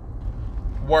to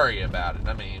worry about it.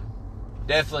 I mean,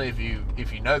 definitely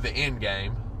if you know the end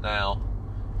game. Now,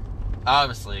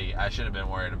 obviously, I should have been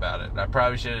worried about it. I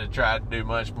probably should have tried to do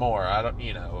much more.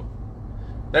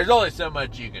 There's only so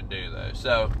much you can do, though.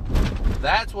 So,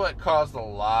 that's what caused a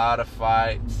lot of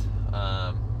fights.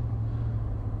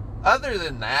 Other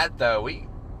than that, though,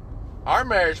 our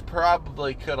marriage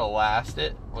probably could have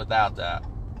lasted without that.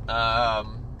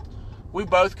 We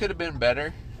both could have been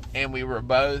better, and we were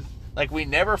both, like, we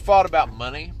never fought about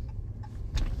money.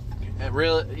 We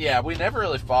never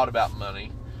really fought about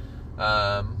money.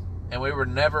 And we were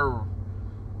never,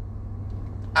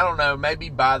 I don't know, maybe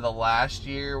by the last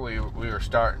year we were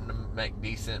starting to make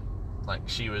decent, like,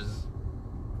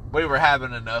 we were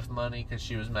having enough money because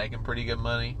she was making pretty good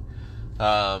money.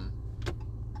 But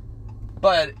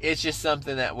it's just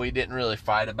something that we didn't really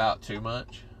fight about too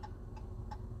much.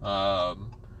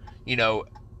 You know,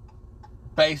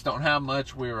 based on how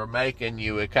much we were making,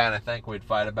 you would kind of think we'd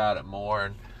fight about it more.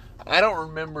 And I don't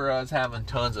remember us having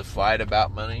tons of fight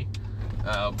about money.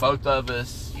 Both of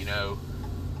us, you know,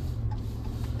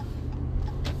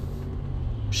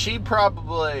 she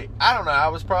probably, I don't know, I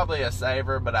was probably a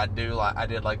saver, but I did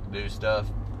like to do stuff.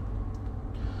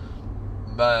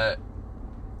 But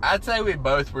I'd say we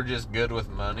both were just good with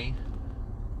money.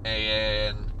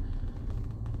 And,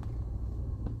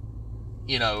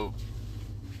 you know,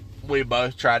 we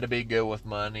both try to be good with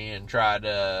money and try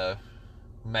to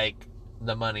make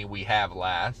the money we have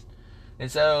last.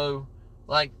 And so,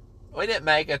 like, we didn't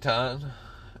make a ton,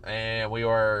 and we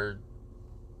were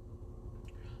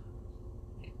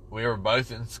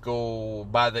both in school.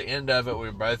 By the end of it, we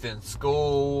were both in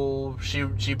school.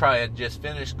 She probably had just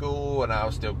finished school, and I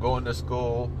was still going to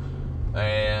school.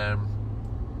 And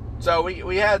so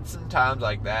we had some times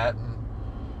like that. And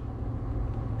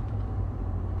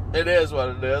it is what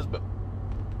it is, but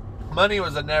money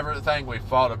was a never thing we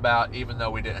fought about, even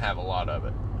though we didn't have a lot of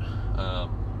it.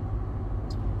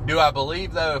 Do I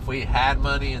believe, though, if we had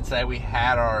money and say we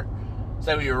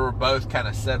were both kind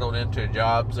of settled into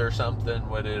jobs or something,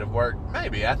 would it have worked?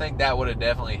 Maybe. I think that would have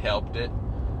definitely helped it.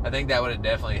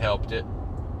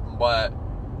 But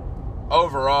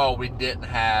overall, we didn't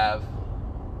have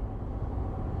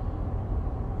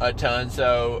a ton,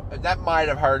 so that might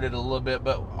have hurt it a little bit,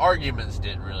 but arguments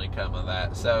didn't really come of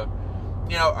that. So,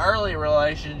 early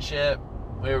relationship,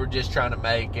 we were just trying to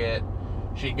make it.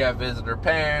 She'd go visit her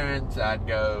parents. I'd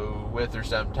go with her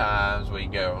sometimes.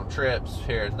 We'd go on trips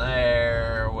here and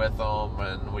there with them,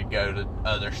 and we'd go to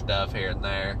other stuff here and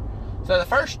there. So the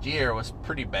first year was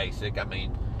pretty basic. I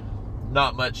mean,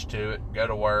 not much to it. Go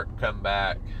to work, come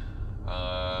back,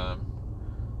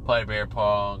 play beer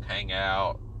pong, hang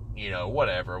out,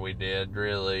 whatever we did,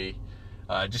 really.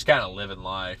 Just kind of living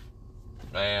life.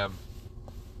 And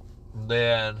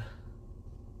then...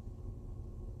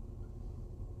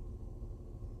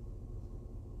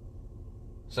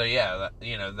 So yeah,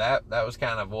 that was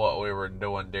kind of what we were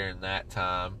doing during that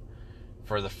time.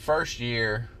 For the first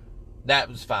year, that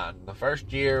was fine. The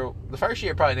first year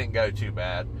probably didn't go too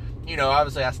bad.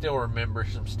 Obviously I still remember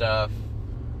some stuff,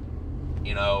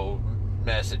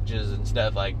 messages and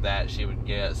stuff like that she would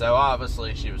get. So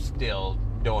obviously she was still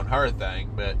doing her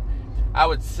thing, but I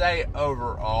would say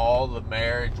overall the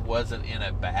marriage wasn't in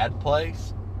a bad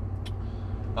place.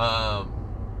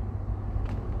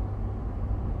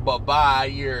 But by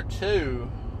year 2,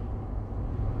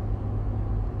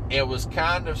 it was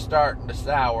kind of starting to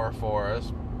sour for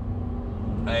us.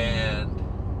 And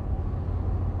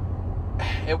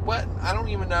it wasn't, I don't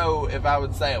even know if I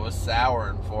would say it was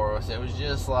souring for us. It was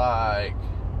just like,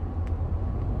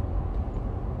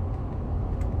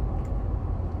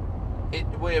 it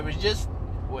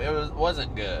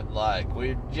wasn't good. Like,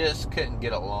 we just couldn't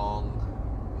get along.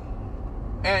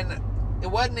 And it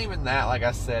wasn't even that, like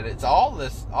I said, it's all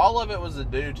of it was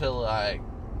due to, like,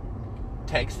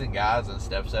 texting guys and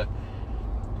stuff. So,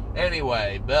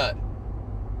 anyway, but,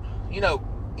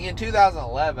 in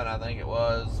 2011, I think it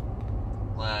was,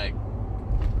 like,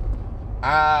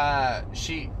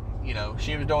 she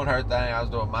was doing her thing, I was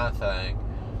doing my thing,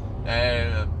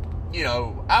 and,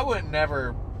 I would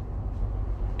never,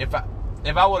 if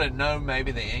I would have known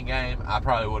maybe the end game, I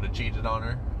probably would have cheated on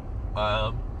her,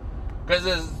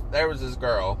 because there was this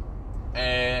girl,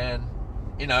 and,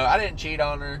 I didn't cheat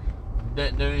on her,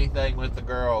 didn't do anything with the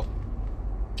girl,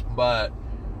 but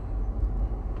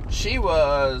she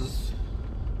was,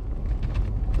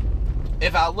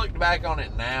 if I looked back on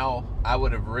it now, I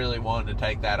would have really wanted to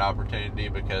take that opportunity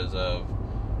because of,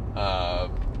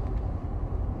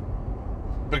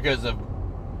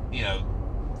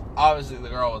 obviously the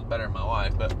girl was better than my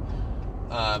wife, but,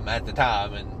 at the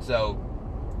time, and so,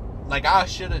 like, I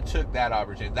should have took that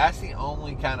opportunity. That's the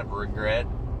only kind of regret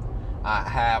I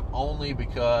have, only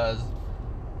because,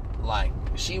 like,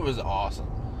 she was awesome.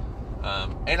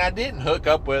 And I didn't hook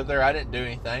up with her. I didn't do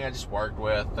anything. I just worked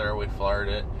with her. We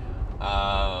flirted.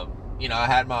 I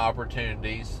had my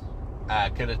opportunities. I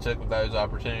could have took those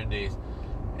opportunities.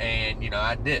 And,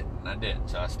 I didn't.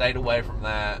 So I stayed away from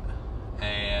that.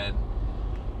 And,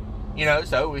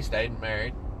 so we stayed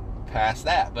married past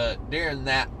that. But during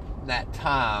that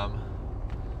time,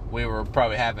 we were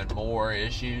probably having more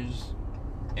issues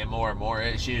and more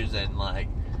issues, and, like,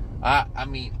 I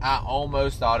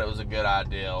almost thought it was a good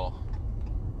idea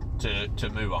to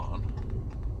move on.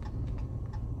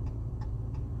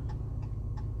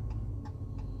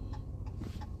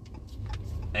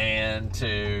 And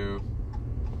to,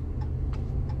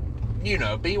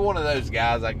 be one of those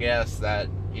guys, I guess, that,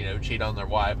 cheat on their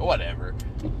wife, or whatever.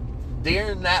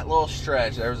 During that little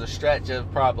stretch, there was a stretch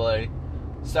of probably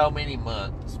so many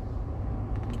months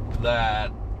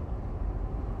that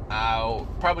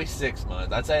probably 6 months.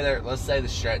 Let's say the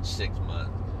stretch 6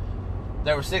 months.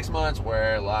 There were 6 months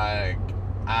where, like,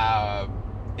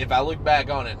 if I look back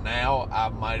on it now, I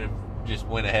might have just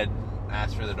went ahead and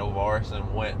asked for the divorce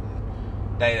and went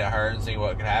and dated her and see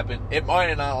what could happen. It might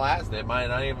have not lasted. It might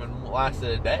not even lasted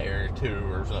a day or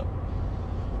two or something.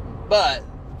 But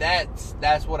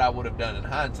that's what I would have done in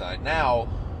hindsight. Now,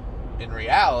 in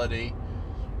reality,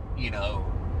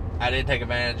 I did take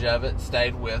advantage of it,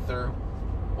 stayed with her.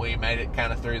 We made it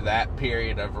kind of through that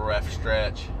period of a rough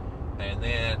stretch. And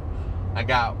then I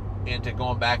got into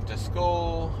going back to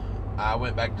school. I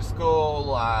went back to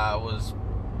school. I was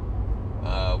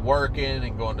working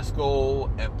and going to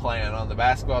school and playing on the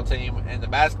basketball team. And the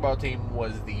basketball team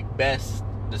was the best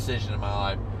decision of my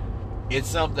life. It's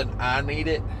something I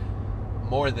needed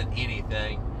more than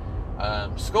anything.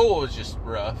 School was just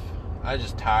rough. I was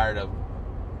just tired of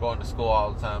going to school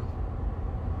all the time.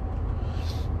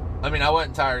 I mean, I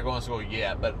wasn't tired of going to school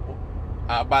yet, but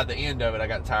by the end of it, I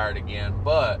got tired again.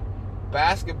 But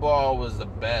basketball was the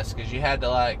best because you had to,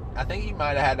 I think you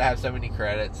might have had to have so many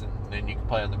credits, and then you could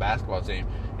play on the basketball team.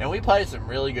 And we played some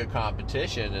really good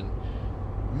competition. And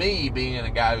me being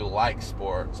a guy who likes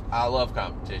sports, I love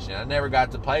competition. I never got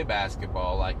to play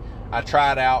basketball. I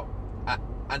tried out.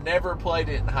 I never played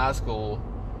it in high school.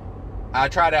 I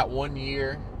tried out 1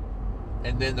 year.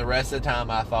 And then the rest of the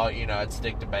time I thought, I'd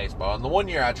stick to baseball. And the 1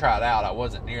 year I tried out, I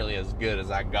wasn't nearly as good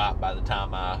as I got by the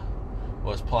time I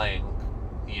was playing,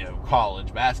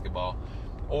 college basketball.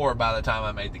 Or by the time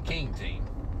I made the King team.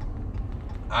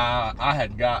 I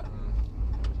had gotten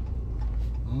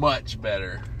much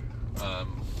better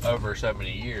over so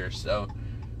many years. So,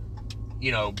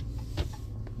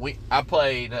 I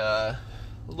played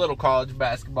little college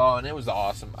basketball, and it was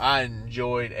awesome. I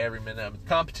enjoyed every minute of it. The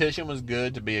competition was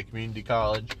good to be a community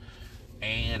college,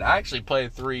 and I actually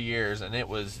played 3 years, and it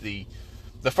was the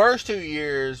first 2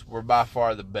 years were by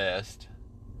far the best,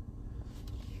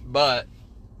 but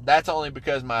that's only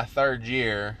because my third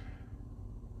year,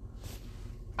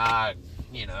 I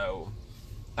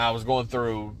was going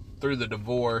through the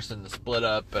divorce and the split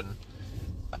up, and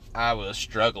I was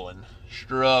struggling,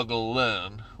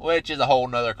 which is a whole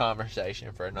nother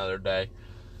conversation for another day.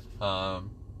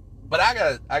 But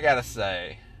I gotta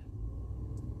say,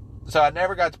 so I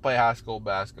never got to play high school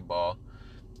basketball,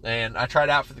 and I tried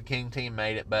out for the King team,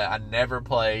 made it, but I never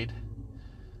played.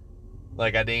 I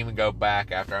didn't even go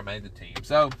back after I made the team.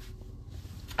 So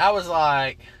I was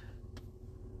like,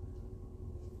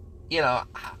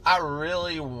 I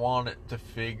really wanted to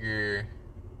figure,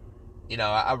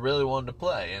 I really wanted to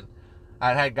play, and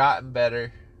I had gotten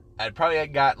better. I'd probably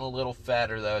had gotten a little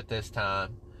fatter, though, at this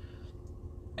time.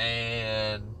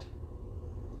 And,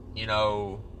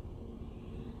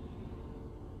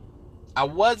 I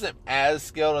wasn't as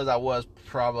skilled as I was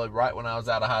probably right when I was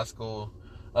out of high school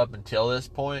up until this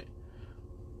point.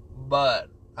 But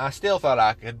I still thought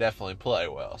I could definitely play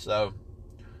well. So,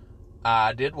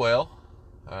 I did well.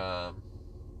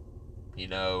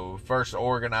 First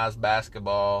organized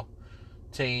basketball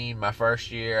team, my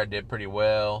first year, I did pretty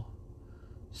well.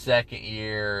 Second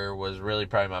year was really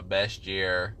probably my best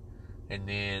year. And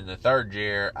then the third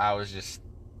year, I was just,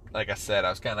 like I said, I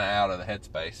was kind of out of the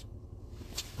headspace.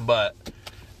 But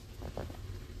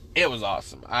it was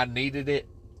awesome. I needed it.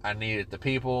 I needed the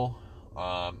people.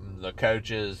 The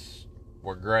coaches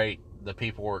were great. The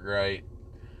people were great.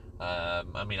 I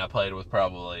played with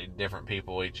probably different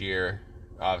people each year,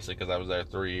 obviously, because I was there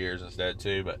 3 years instead of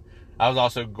 2. But I was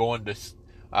also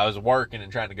I was working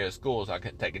and trying to go to school, so I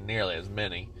couldn't take nearly as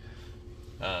many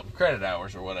credit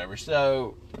hours or whatever.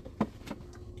 So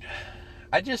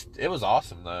it was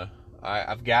awesome, though.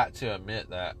 I've got to admit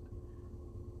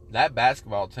that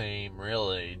basketball team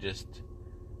really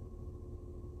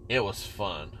it was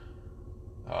fun.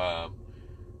 I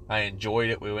enjoyed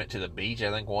it. We went to the beach,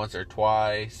 I think, once or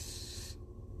twice.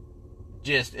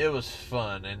 It was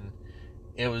fun, and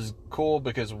it was cool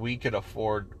because we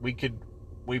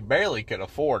barely could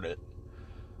afford it.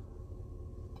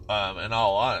 In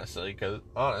all honesty,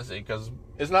 because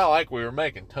it's not like we were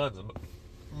making tons of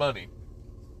money.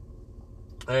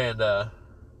 And,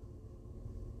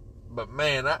 but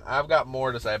man, I've got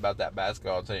more to say about that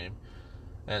basketball team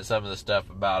and some of the stuff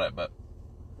about it, but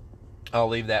I'll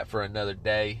leave that for another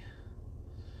day.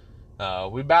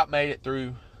 We about made it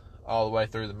through, all the way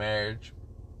through the marriage,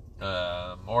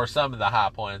 or some of the high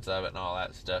points of it and all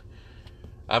that stuff.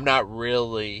 I'm not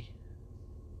really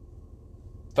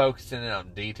focusing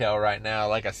on detail right now.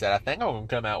 Like I said, I think I'm going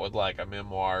to come out with a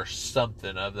memoir,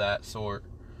 something of that sort.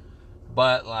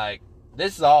 But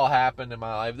this has all happened in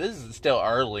my life. This is still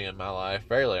early in my life,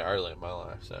 fairly early in my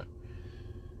life. So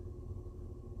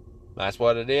that's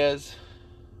what it is.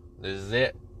 This is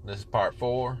it. This is part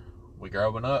 4. We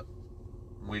growing up.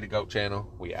 We the GOAT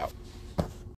channel. We out.